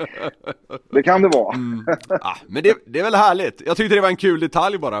 Det kan det vara. Ja, men det är väl härligt. Jag tyckte det var en kul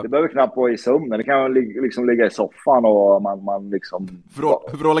detalj bara. Det behöver knappt vara i sömnen. Det kan liksom ligga i soffan och man liksom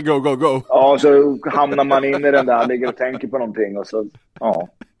vråla go. Ja, så hamnar man in i den där, ligger och tänker på någonting och så ja.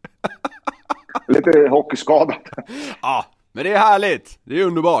 Lite hockeyskadat. Ja, men det är härligt. Det är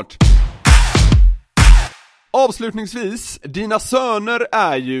underbart. Avslutningsvis, dina söner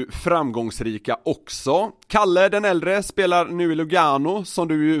är ju framgångsrika också. Kalle den äldre spelar nu i Lugano, som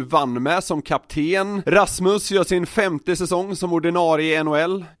du ju vann med som kapten. Rasmus gör sin 5:e säsong som ordinarie i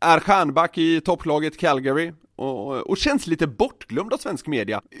NHL. Är stjärnback i topplaget Calgary. Och känns lite bortglömd av svensk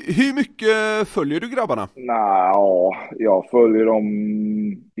media. Hur mycket följer du grabbarna? Jag följer dem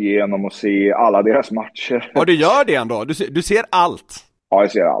genom att se alla deras matcher. Ja, du gör det ändå? Du ser allt? Ja,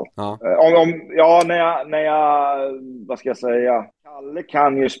 jag ser allt. Ja. När jag vad ska jag säga? Kalle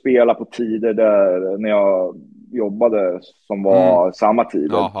kan ju spela på tider där när jag jobbade som var samma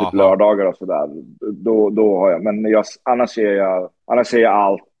tid, typ lördagar och sådär. Då har jag, men annars ser jag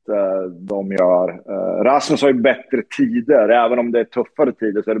allt de gör. Rasmus har ju bättre tider, även om det är tuffare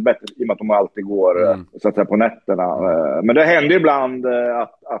tider så är det bättre i och med att de alltid går så att säga på nätterna. Men det händer ibland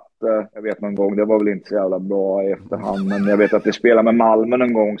att jag vet någon gång, det var väl inte så jävla bra i efterhand, men jag vet att vi spelade med Malmö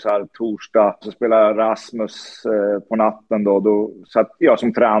någon gång så här torsdag, så spelar Rasmus på natten då så att jag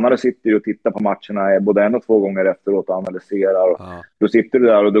som tränare sitter och tittar på matcherna både 1 och 2 gånger efteråt och analyserar. Då sitter du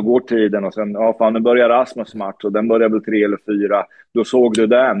där och då går tiden och sen, nu börjar Rasmus match och den börjar väl 3 eller 4. Då såg du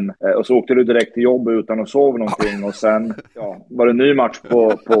den och så åkte du direkt till jobb utan att sova någonting och sen var det en ny match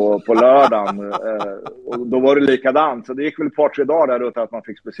på lördagen och då var det likadant. Så det gick väl ett par 3 dagar där utan att man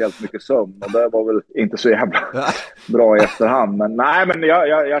fick speciellt mycket sömn och det var väl inte så jävla bra i efterhand. Men nej, men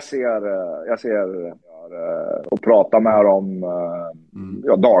jag ser och pratar med dem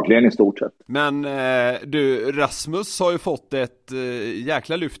dagligen i stort sett. Men du, Rasmus har ju fått ett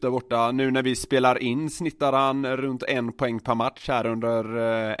jäkla lyft där borta. Nu när vi spelar in snittar han runt 1 poäng per match här under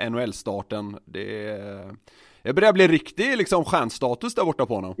NHL-starten. Det börjar bli riktig liksom stjärnstatus där borta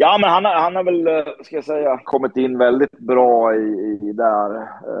på honom. Ja, men han har väl, ska jag säga, kommit in väldigt bra i där.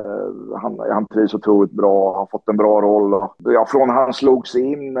 Han trivs otroligt bra, har fått en bra roll. Från han slogs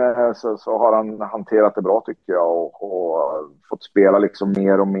in så har han hanterat det bra tycker jag och fått spela liksom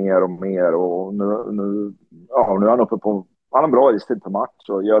mer och nu är han uppe på. Han har en bra istid på match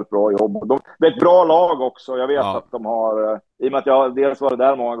och gör ett bra jobb. Det är ett bra lag också. Jag vet att de har, i och med att jag dels var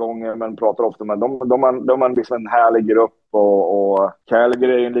där många gånger men pratar ofta med de har liksom en härlig grupp och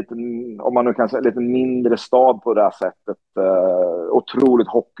Calgary är en liten, om man nu kan säga, lite mindre stad på det här sättet. Otroligt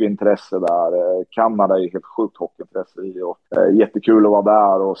hockeyintresse där. Kanada är helt sjukt hockeyintresse i och jättekul att vara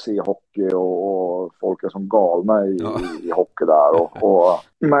där och se hockey och folk är som galna i hockey där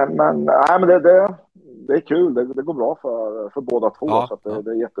men det är kul, det går bra för båda två så att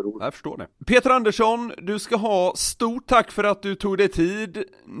det är jätteroligt. Jag förstår det. Peter Andersson, du ska ha stort tack för att du tog dig tid.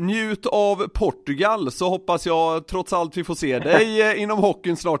 Njut av Portugal så hoppas jag trots allt vi får se dig inom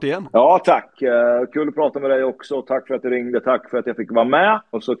hockeyn snart igen. Ja, tack. Kul att prata med dig också. Tack för att du ringde, tack för att jag fick vara med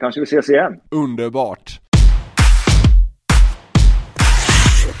och så kanske vi ses igen. Underbart.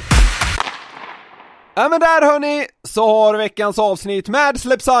 Ja, men där hörni, så har veckans avsnitt med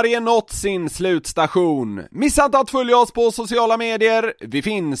Släppsargen nått sin slutstation. Missa inte att följa oss på sociala medier. Vi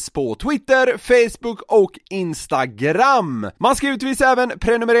finns på Twitter, Facebook och Instagram. Man ska givetvis även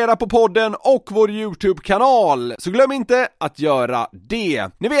prenumerera på podden och vår YouTube-kanal, så glöm inte att göra det.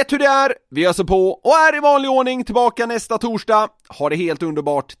 Ni vet hur det är, vi öser på och är i vanlig ordning tillbaka nästa torsdag. Ha det helt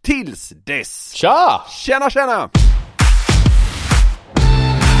underbart tills dess. Tja! Tjena, tjena!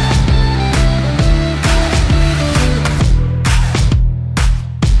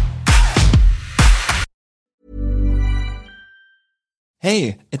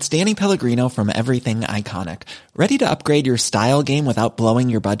 Hey, it's Danny Pellegrino from Everything Iconic. Ready to upgrade your style game without blowing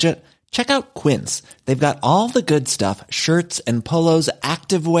your budget? Check out Quince. They've got all the good stuff, shirts and polos,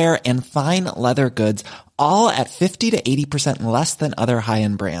 activewear, and fine leather goods, all at 50 to 80% less than other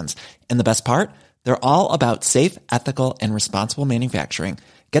high-end brands. And the best part? They're all about safe, ethical, and responsible manufacturing.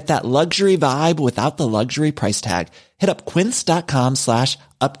 Get that luxury vibe without the luxury price tag. Hit up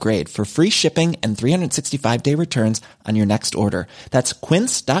quince.com/upgrade for free shipping and 365-day returns on your next order. That's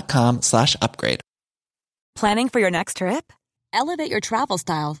quince.com/upgrade. Planning for your next trip? Elevate your travel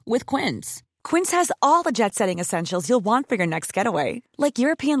style with Quince. Quince has all the jet-setting essentials you'll want for your next getaway, like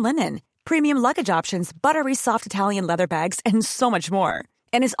European linen, premium luggage options, buttery soft Italian leather bags, and so much more.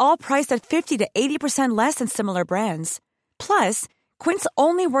 And is all priced at 50 to 80% less than similar brands. Plus, Quince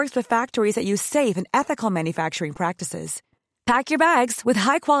only works with factories that use safe and ethical manufacturing practices. Pack your bags with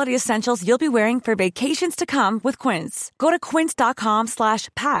high-quality essentials you'll be wearing for vacations to come with Quince. Go to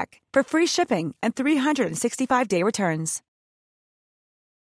quince.com/pack for free shipping and 365-day returns.